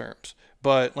loose terms,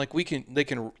 but like they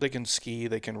can ski,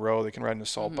 they can row, they can ride an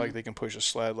assault bike, they can push a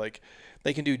sled, like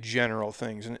they can do general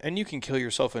things, and you can kill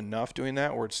yourself enough doing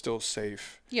that where it's still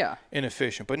safe, and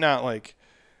efficient, but not like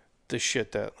the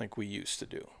shit that like we used to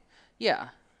do. Yeah.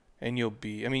 And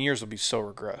yours will be so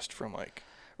regressed from like.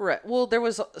 Right. Well, there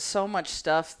was so much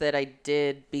stuff that I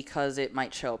did because it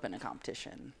might show up in a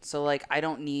competition. So like I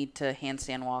don't need to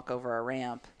handstand walk over a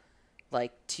ramp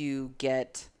like to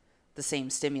get the same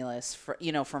stimulus for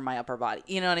from my upper body.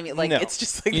 You know what I mean? Like no. It's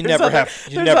just like you never have to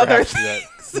do that.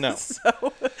 No.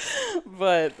 So,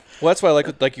 but that's why I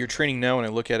like your training now when I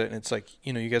look at it and it's like,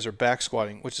 you guys are back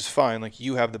squatting, which is fine. Like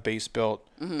you have the base belt,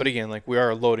 but again, like we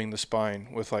are loading the spine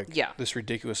with like this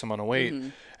ridiculous amount of weight.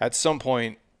 At some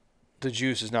point the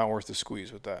juice is not worth the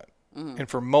squeeze with that. And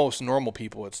for most normal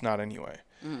people it's not anyway.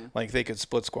 Like they could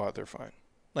split squat, they're fine.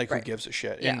 Like who gives a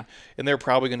shit? Yeah. And they're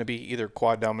probably going to be either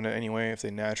quad dominant anyway if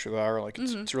they naturally are. Like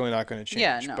it's really not going to change.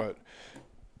 Yeah, no. But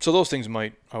so those things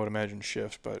might, I would imagine,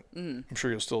 shift. But I'm sure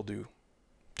you'll still do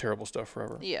terrible stuff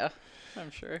forever. Yeah,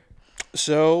 I'm sure.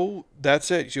 So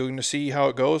that's it. You're going to see how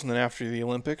it goes, and then after the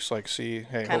Olympics, like see,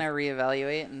 hey, kind of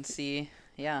reevaluate and see.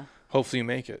 Yeah. Hopefully you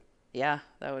make it. Yeah,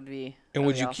 that would be. And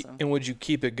would you awesome. would you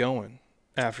keep it going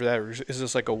after that, or is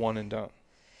this like a one and done?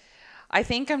 I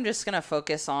think I'm just going to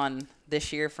focus on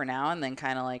this year for now and then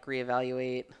kind of like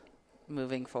reevaluate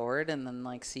moving forward and then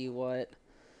like see what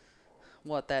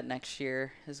that next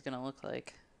year is going to look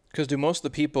like. Because do most of the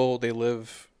people, do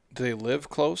they live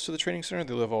close to the training center or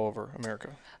do they live all over America?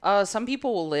 Some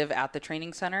people will live at the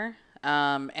training center.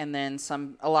 And then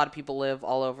a lot of people live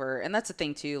all over. And that's the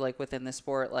thing too, like within the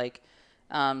sport, like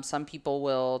some people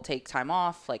will take time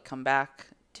off, like come back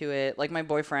to it. Like my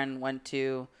boyfriend went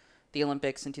to the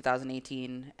Olympics in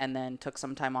 2018 and then took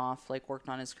some time off, like worked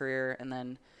on his career and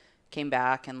then came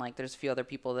back. And like, there's a few other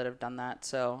people that have done that.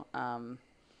 So,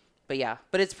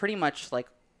 but it's pretty much like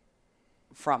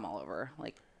from all over,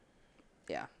 like,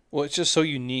 yeah. Well, it's just so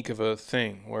unique of a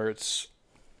thing where it's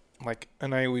like,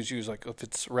 and I always use like, if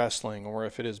it's wrestling or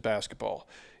if it is basketball,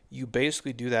 you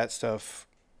basically do that stuff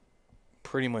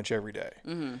pretty much every day.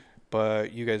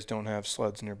 But you guys don't have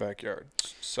sleds in your backyard.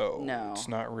 So it's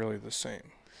not really the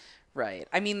same. Right.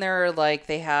 I mean,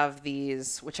 they have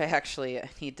these, which I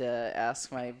need to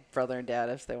ask my brother and dad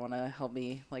if they want to help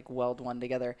me like weld one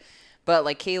together. But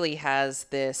like Kaylee has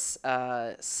this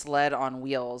sled on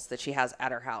wheels that she has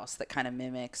at her house that kind of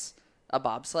mimics a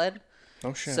bobsled.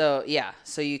 Oh shit. So yeah,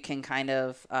 so you can kind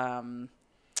of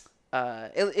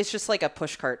it's just like a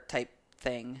push cart type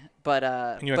thing.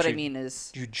 But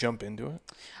you jump into it?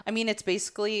 I mean, it's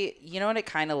basically, what it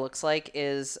kind of looks like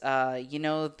is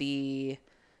the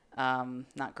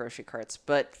not grocery carts,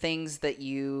 but things that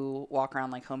you walk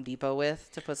around like Home Depot with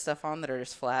to put stuff on that are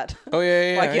just flat. Oh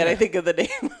yeah. Why can't I think of the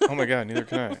name? Oh my god, neither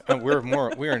can I.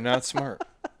 We are not smart.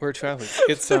 We're travelers.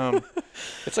 It's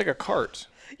like a cart.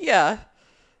 Yeah.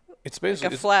 It's basically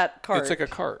like a flat cart. It's like a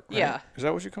cart. Right? Yeah. Is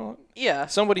that what you call it? Yeah.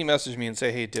 Somebody messaged me and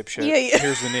say, "Hey, dipshit, yeah.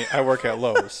 here's the name. I work at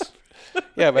Lowe's."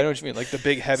 Yeah, but I know what you mean. Like the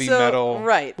big heavy metal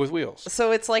with wheels.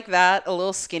 So it's like that, a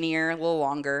little skinnier, a little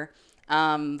longer.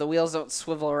 The wheels don't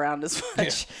swivel around as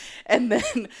much. Yeah. And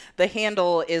then the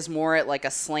handle is more at like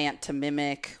a slant to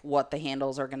mimic what the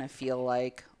handles are going to feel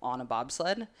like on a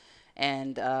bobsled.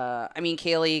 And,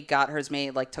 Kaylee got hers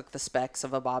made, like took the specs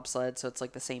of a bobsled. So it's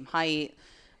like the same height.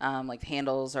 Like the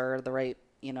handles are the right,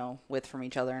 width from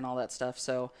each other and all that stuff.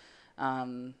 So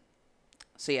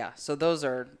so those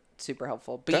are super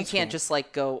helpful, but you can't just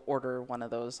like go order one of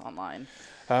those online.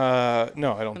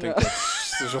 No, I don't think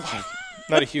there's a lot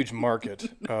not a huge market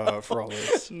for all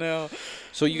this. No.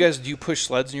 So you guys, do you push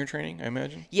sleds in your training, I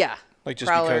imagine? Yeah. Like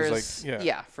just Crawlers, because like,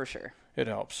 yeah, for sure. It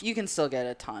helps. You can still get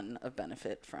a ton of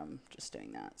benefit from just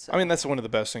doing that. So. I mean, that's one of the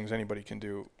best things anybody can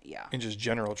do. Yeah. In just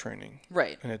general training.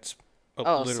 Right. And it's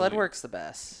sled work's the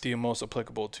best. The most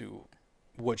applicable to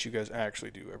what you guys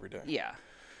actually do every day. Yeah.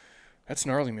 That's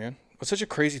gnarly, man. It's such a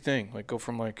crazy thing. Like go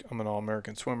from like I'm an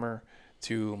all-American swimmer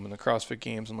to I'm in the CrossFit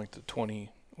Games. I'm like the 20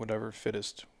 whatever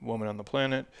fittest woman on the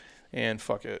planet, and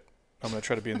fuck it, I'm gonna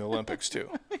try to be in the Olympics too.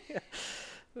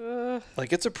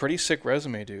 Like it's a pretty sick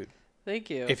resume, dude. Thank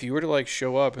you. If you were to like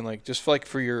show up and like just like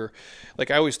for your, like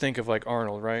I always think of like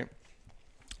Arnold, right?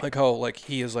 Like how like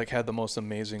he has like had the most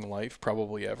amazing life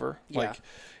probably ever. Yeah. Like,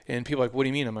 and people are like, what do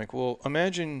you mean? I'm like, well,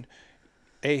 imagine,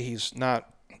 he's not,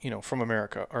 from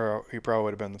America, or he probably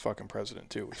would have been the fucking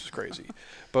president too, which is crazy.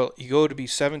 But you go to be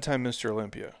 7-time Mr.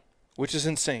 Olympia, which is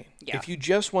insane. Yeah. If you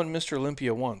just won Mr.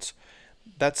 Olympia once,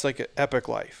 that's like an epic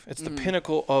life. It's the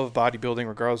pinnacle of bodybuilding,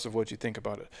 regardless of what you think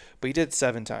about it. But he did it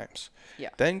 7 times. Yeah.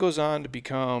 Then goes on to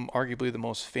become arguably the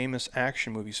most famous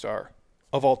action movie star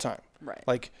of all time. Right.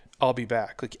 Like, I'll be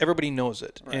back. Like, everybody knows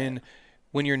it. Right. And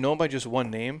when you're known by just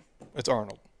one name, it's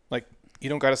Arnold. Like, you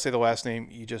don't got to say the last name.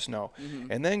 You just know.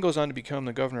 And then goes on to become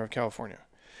the governor of California.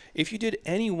 If you did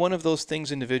any one of those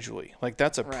things individually, like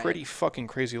that's a Right. pretty fucking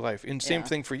crazy life. And same Yeah.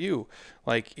 thing for you.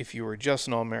 Like if you were just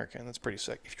an All-American, that's pretty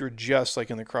sick. If you were just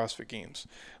like in the CrossFit Games,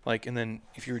 like, and then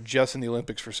if you were just in the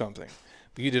Olympics for something,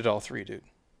 but you did all 3, dude.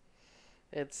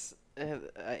 It's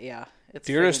yeah. It's.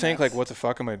 Do you ever just pretty think like, nuts. what the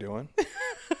fuck am I doing?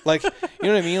 Like, you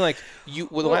know what I mean? Like the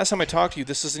last time I talked to you,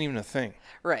 this isn't even a thing.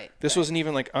 Right. This right. wasn't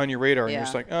even like on your radar. And you're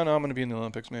just Yeah. like, oh no, I'm going to be in the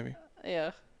Olympics maybe.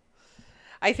 Yeah.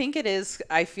 I think it is.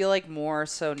 I feel like more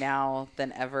so now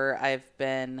than ever I've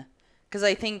been, because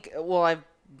I think, well, I've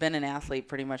been an athlete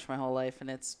pretty much my whole life, and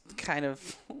it's kind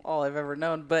of all I've ever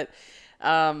known. But,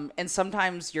 and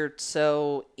sometimes you're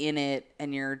so in it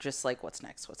and you're just like, what's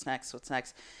next? What's next? What's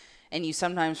next? And you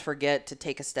sometimes forget to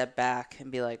take a step back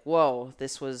and be like, whoa,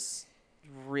 this was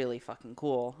really fucking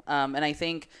cool. And I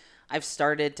think I've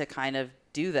started to kind of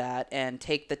do that and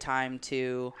take the time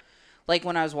to, like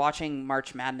when I was watching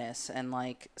March Madness and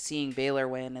like seeing Baylor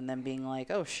win and then being like,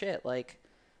 oh shit, like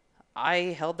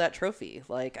I held that trophy.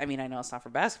 Like, I mean, I know it's not for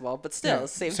basketball, but still, Yeah,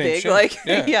 same same thing. shit. Like,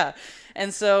 Yeah. yeah.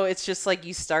 And so it's just like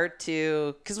you start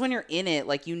to, because when you're in it,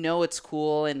 like, it's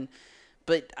cool.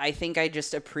 But I think I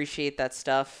just appreciate that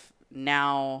stuff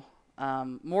now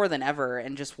more than ever,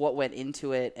 and just what went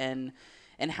into it and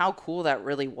how cool that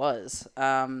really was.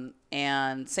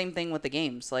 And same thing with the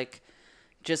games. Like,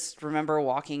 just remember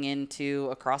walking into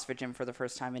a CrossFit gym for the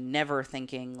first time and never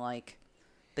thinking like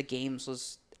the games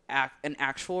was an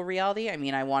actual reality. I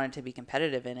mean, I wanted to be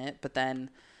competitive in it, but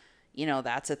then,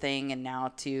 that's a thing. And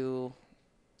now to,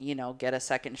 get a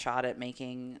second shot at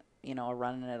making, a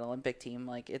run in an Olympic team,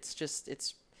 like it's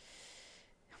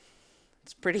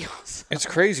pretty awesome. It's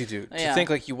crazy, dude. To Yeah.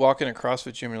 think like you walk in a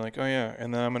CrossFit gym and you're like, oh yeah,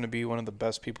 and then I'm going to be one of the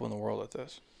best people in the world at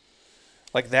this.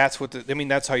 Like that's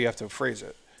that's how you have to phrase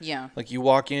it. Yeah. Like you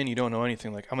walk in, you don't know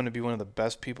anything. Like I'm going to be one of the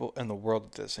best people in the world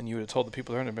at this. And you would have told the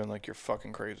people there and have been like, you're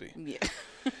fucking crazy.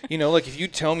 Yeah. Like if you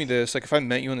tell me this, like if I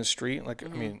met you in the street, like,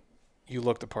 Mm-hmm. I mean, you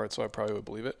look the part, so I probably would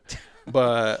believe it.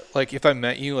 But like if I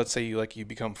met you, let's say you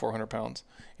become 400 pounds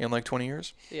in like 20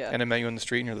 years. Yeah. And I met you in the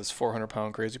street and you're this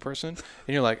 400-pound crazy person.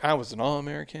 And you're like, I was an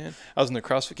All-American. I was in the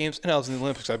CrossFit Games and I was in the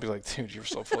Olympics. I'd be like, dude, you're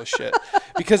so full of shit.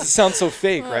 Because it sounds so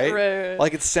fake, right? Right.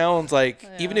 Like it sounds like,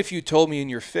 Yeah. even if you told me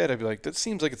and you're fit, I'd be like, that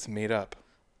seems like it's made up.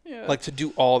 Yeah. Like to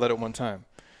do all that at one time.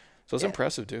 So it's Yeah.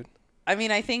 impressive, dude. I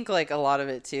mean, I think like a lot of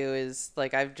it too is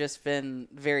like I've just been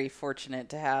very fortunate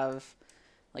to have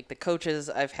like the coaches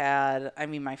I've had. I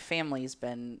mean, my family's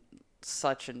been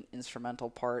such an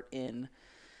instrumental part in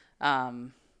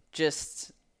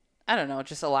just, I don't know,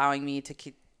 just allowing me to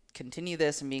continue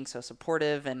this and being so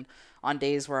supportive, and on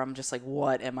days where I'm just like,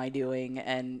 what am I doing?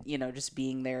 And, just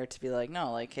being there to be like,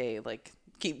 no, like, hey, like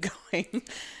keep going.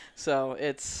 So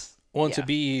it's, Well, yeah. to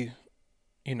be,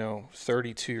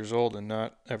 32 years old and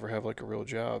not ever have like a real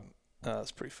job,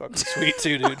 that's pretty fucking sweet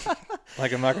too, dude.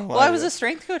 Like I'm not gonna lie. Well, I to was you. a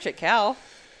strength coach at Cal.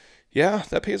 Yeah,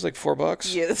 that pays like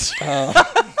 $4. Yes.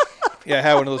 Yeah, I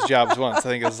had one of those jobs once. I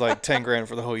think it was like 10 grand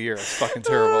for the whole year. It's fucking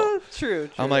terrible. True.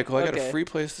 I'm like, well, I got a Okay. free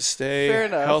place to stay, Fair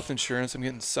enough. health insurance. I'm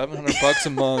getting $700 a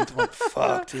month. I'm like,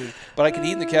 fuck, dude. But I can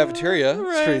eat in the cafeteria. It's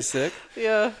pretty Right. sick.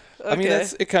 Yeah. I mean, okay.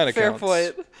 it kind of Fair counts.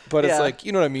 point. But it's Yeah. like,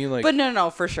 you know what I mean? Like, But no,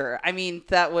 for sure. I mean,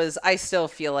 I still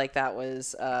feel like that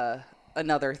was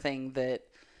another thing that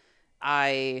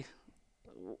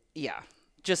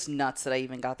just nuts that I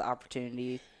even got the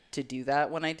opportunity to do that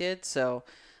when I did. So,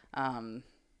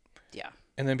 yeah.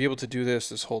 and then be able to do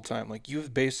this whole time. Like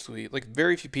you've basically, like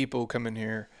very few people come in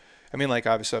here. I mean, like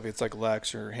obviously if it's like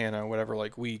Lex or Hannah or whatever,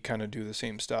 like we kind of do the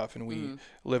same stuff and we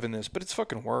live in this, but it's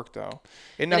fucking work though.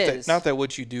 And It is. not that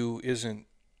what you do isn't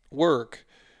work,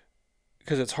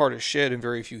 because it's hard as shit and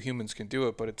very few humans can do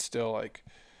it, but it's still like,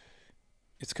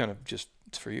 it's kind of just,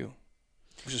 it's for you.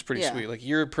 which is pretty Yeah. sweet. Like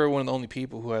you're probably one of the only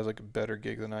people who has like a better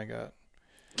gig than I got.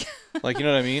 Like, you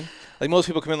know what I mean? Like most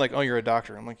people come in like, oh, you're a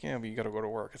doctor. I'm like, yeah, but you got to go to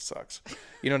work. It sucks.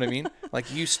 You know what I mean?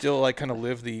 Like you still like kind of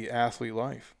live the athlete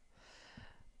life.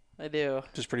 I do.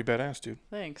 Just pretty badass, dude.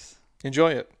 Thanks.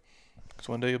 Enjoy it. Because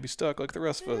one day you'll be stuck like the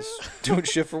rest of us doing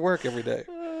shit for work every day.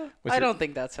 I don't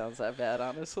think that sounds that bad,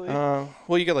 honestly.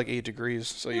 Well, you got like 8 degrees,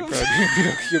 so you probably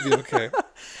you'll be okay.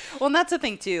 Well, and that's the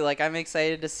thing too. Like, I'm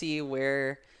excited to see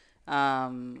where,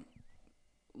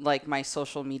 like my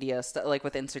social media stuff, like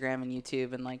with Instagram and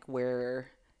YouTube, and like where,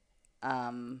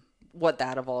 what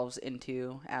that evolves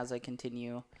into as I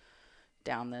continue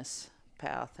down this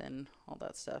path and all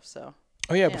that stuff. So.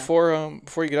 Oh yeah, Yeah.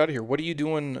 before you get out of here, what are you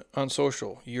doing on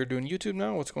social? You're doing YouTube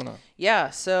now? What's going on? Yeah.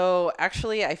 So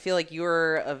actually, I feel like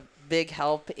you're a big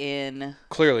help in.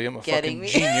 Clearly, I'm a Getting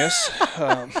fucking me. genius.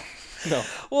 No.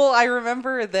 Well, I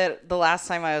remember that the last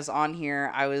time I was on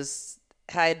here,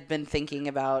 had been thinking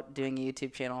about doing a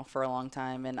YouTube channel for a long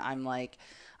time, and I'm like,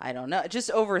 I don't know, just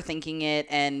overthinking it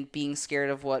and being scared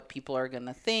of what people are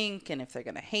gonna think and if they're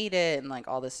gonna hate it and like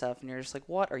all this stuff. And you're just like,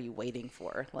 what are you waiting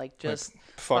for? Like, just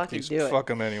Fuck fucking these. do it. Fuck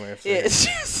them anyway. If they hate It's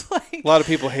me. just like, A lot of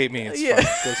people hate me. It's Yeah. fine.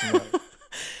 It doesn't matter.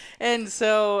 and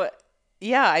so.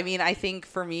 Yeah, I mean, I think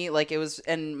for me, like it was,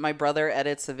 and my brother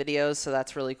edits the videos, so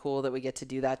that's really cool that we get to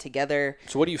do that together.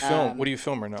 So what do you film? What do you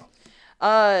film right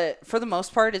now? For the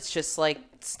most part, it's just like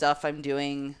stuff I'm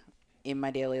doing in my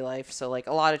daily life. So like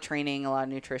a lot of training, a lot of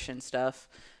nutrition stuff,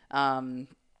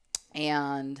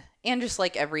 and just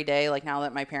like every day. Like now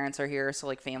that my parents are here, so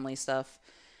like family stuff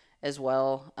as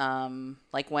well.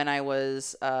 Like when I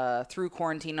was through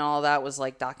quarantine and all that, was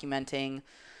like documenting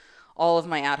all of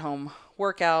my at-home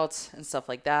workouts and stuff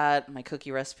like that. My cookie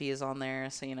recipe is on there,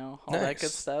 so you know all that Nice. good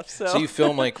stuff. So you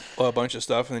film like a bunch of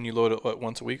stuff and then you load it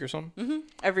once a week or something?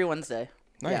 every Wednesday.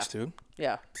 Nice, dude.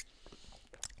 Yeah.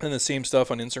 And the same stuff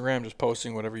on Instagram, just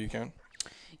posting whatever you can.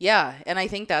 Yeah, and I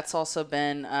think that's also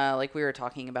been like we were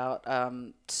talking about,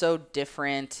 so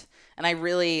different. And I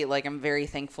really I'm very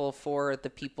thankful for the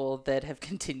people that have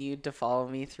continued to follow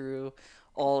me through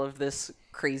all of this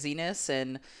craziness,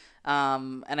 and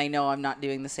I know I'm not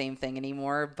doing the same thing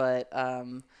anymore, but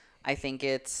I think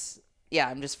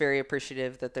I'm just very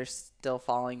appreciative that they're still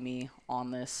following me on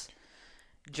this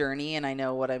journey, and I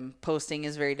know what I'm posting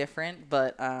is very different,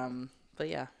 but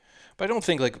yeah. But I don't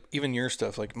think like even your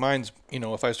stuff, like mine's,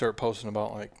 if I start posting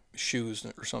about like shoes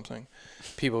or something,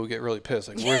 people would get really pissed.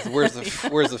 Like, where's the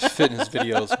fitness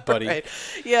videos, buddy? Right.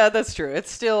 Yeah, that's true.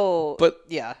 It's still, But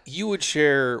yeah. you would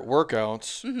share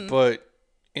workouts, but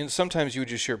sometimes you would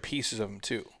just share pieces of them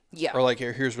too. Yeah. Or like,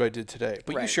 here's what I did today.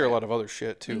 But you Right, share a right. lot of other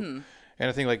shit too. And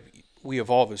I think like we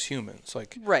evolve as humans.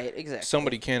 Like Right, exactly.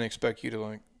 somebody can't expect you to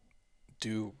like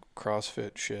do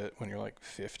CrossFit shit when you're like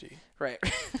 50. Right.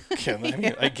 Can they? I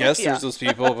mean, I guess Yeah. there's those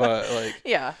people, but like,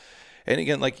 Yeah. and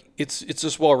again, like it's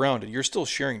just well rounded. You're still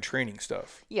sharing training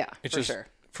stuff. Yeah, It's for just sure.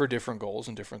 for different goals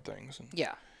and different things, and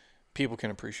Yeah. people can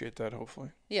appreciate that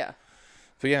hopefully. Yeah.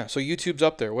 But yeah, so YouTube's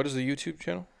up there. What is the YouTube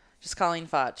channel? Just Colleen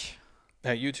Foch.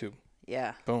 At YouTube.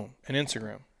 Yeah. Boom. And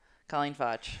Instagram. Colleen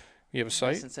Foch. You have a Nice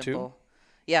site and too? simple.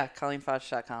 Yeah,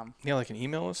 ColleenFoch.com. Yeah, like an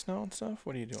email list now and stuff.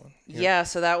 What are you doing? Yeah,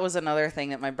 so that was another thing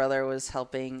that my brother was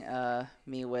helping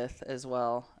me with as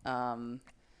well.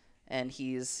 And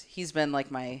he's been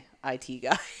like my IT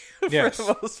guy for Yes.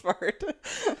 the most part.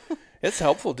 It's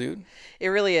helpful, dude. It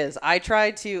really is. I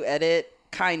tried to edit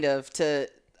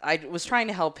I was trying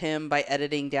to help him by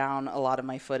editing down a lot of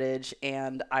my footage,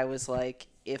 and I was like,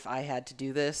 if I had to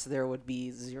do this, there would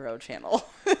be zero channel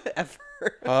ever.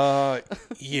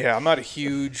 Yeah, I'm not a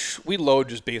huge. We load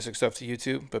just basic stuff to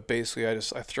YouTube, but basically I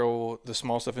throw the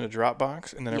small stuff into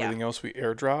Dropbox, and then Yeah. everything else we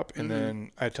airdrop, and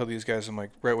then I tell these guys, I'm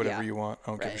like, write whatever Yeah. you want. I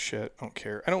don't give a Right. shit. I don't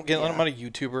care. I'm not a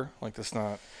YouTuber. Like that's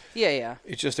not. Yeah.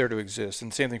 It's just there to exist.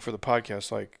 And same thing for the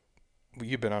podcast. Like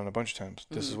you've been on a bunch of times.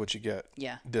 This is what you get.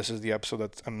 Yeah. This is the episode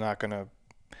that I'm not gonna.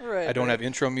 Right. I don't have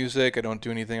intro music. I don't do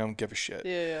anything. I don't give a shit.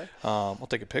 Yeah. I'll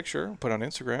take a picture, put it on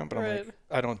Instagram, but I'm Right. like,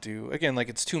 I don't do. Again, like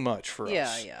it's too much for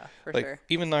us. Yeah, for Like sure.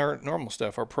 even our normal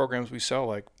stuff, our programs we sell,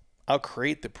 like I'll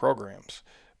create the programs,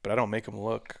 but I don't make them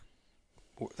look.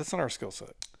 That's not our skill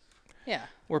set. Yeah.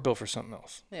 We're built for something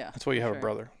else. Yeah. That's why you have a sure.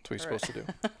 brother. That's what you're supposed to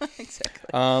do.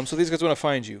 Exactly. So these guys want to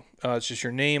find you. It's just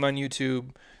your name on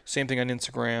YouTube. Same thing on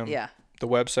Instagram. Yeah. The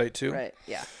website too. Right.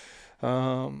 Yeah.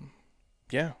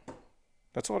 Yeah.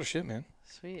 That's a lot of shit, man.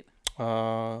 Sweet.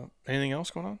 Anything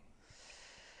else going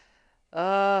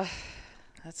on?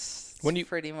 That's When you-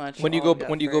 pretty much When do you all go? I've got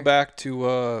When do you for- go back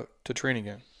to training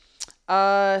again?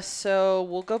 So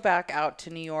we'll go back out to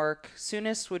New York.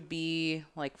 Soonest would be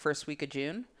like first week of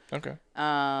June. Okay.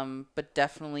 But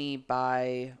definitely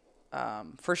by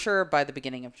for sure by the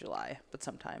beginning of July, but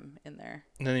sometime in there.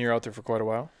 And then you're out there for quite a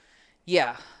while.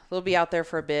 Yeah, they'll be out there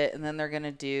for a bit, and then they're going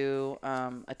to do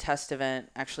a test event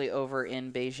actually over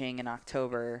in Beijing in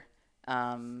October,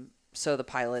 so the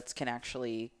pilots can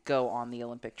actually go on the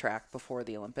Olympic track before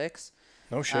the Olympics.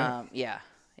 No shit. Yeah.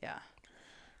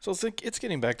 So it's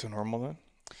getting back to normal then?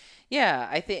 Yeah,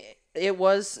 I think it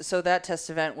was. So that test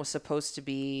event was supposed to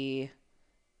be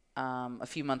a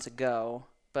few months ago,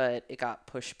 but it got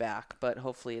pushed back. But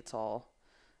hopefully it'll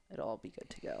all be good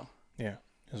to go. Yeah,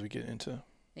 as we get into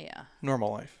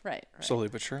normal life. Right. Slowly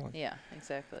but surely. Yeah,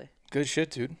 exactly. Good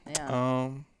shit, dude. Yeah.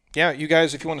 Yeah, you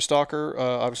guys, if you want to stalk her,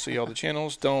 obviously all the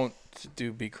channels, don't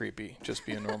be creepy. Just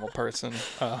be a normal person,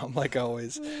 like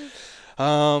always.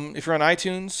 If you're on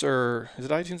iTunes, or is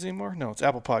it iTunes anymore? No, it's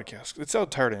Apple Podcasts. It's so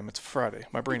tired I am. It's Friday.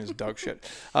 My brain is dog shit.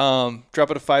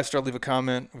 Drop it a 5-star, leave a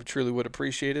comment. We truly would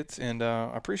appreciate it, and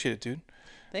I appreciate it, dude.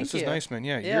 Thank you. This is nice, man.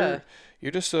 Yeah.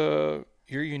 You're just you're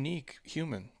a unique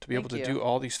human to be able to do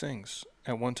all these things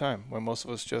at one time when most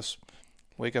of us just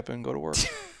wake up and go to work.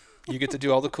 You get to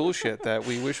do all the cool shit that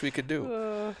we wish we could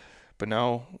do. But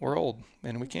now we're old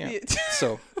and we can't.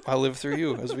 So I live through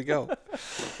you as we go.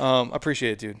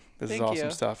 Appreciate it, dude. This is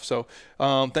awesome stuff. So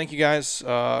thank you guys.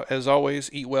 As always,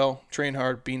 eat well, train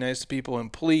hard, be nice to people,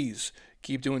 and please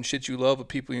keep doing shit you love with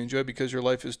people you enjoy because your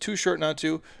life is too short not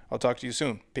to. I'll talk to you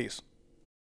soon. Peace.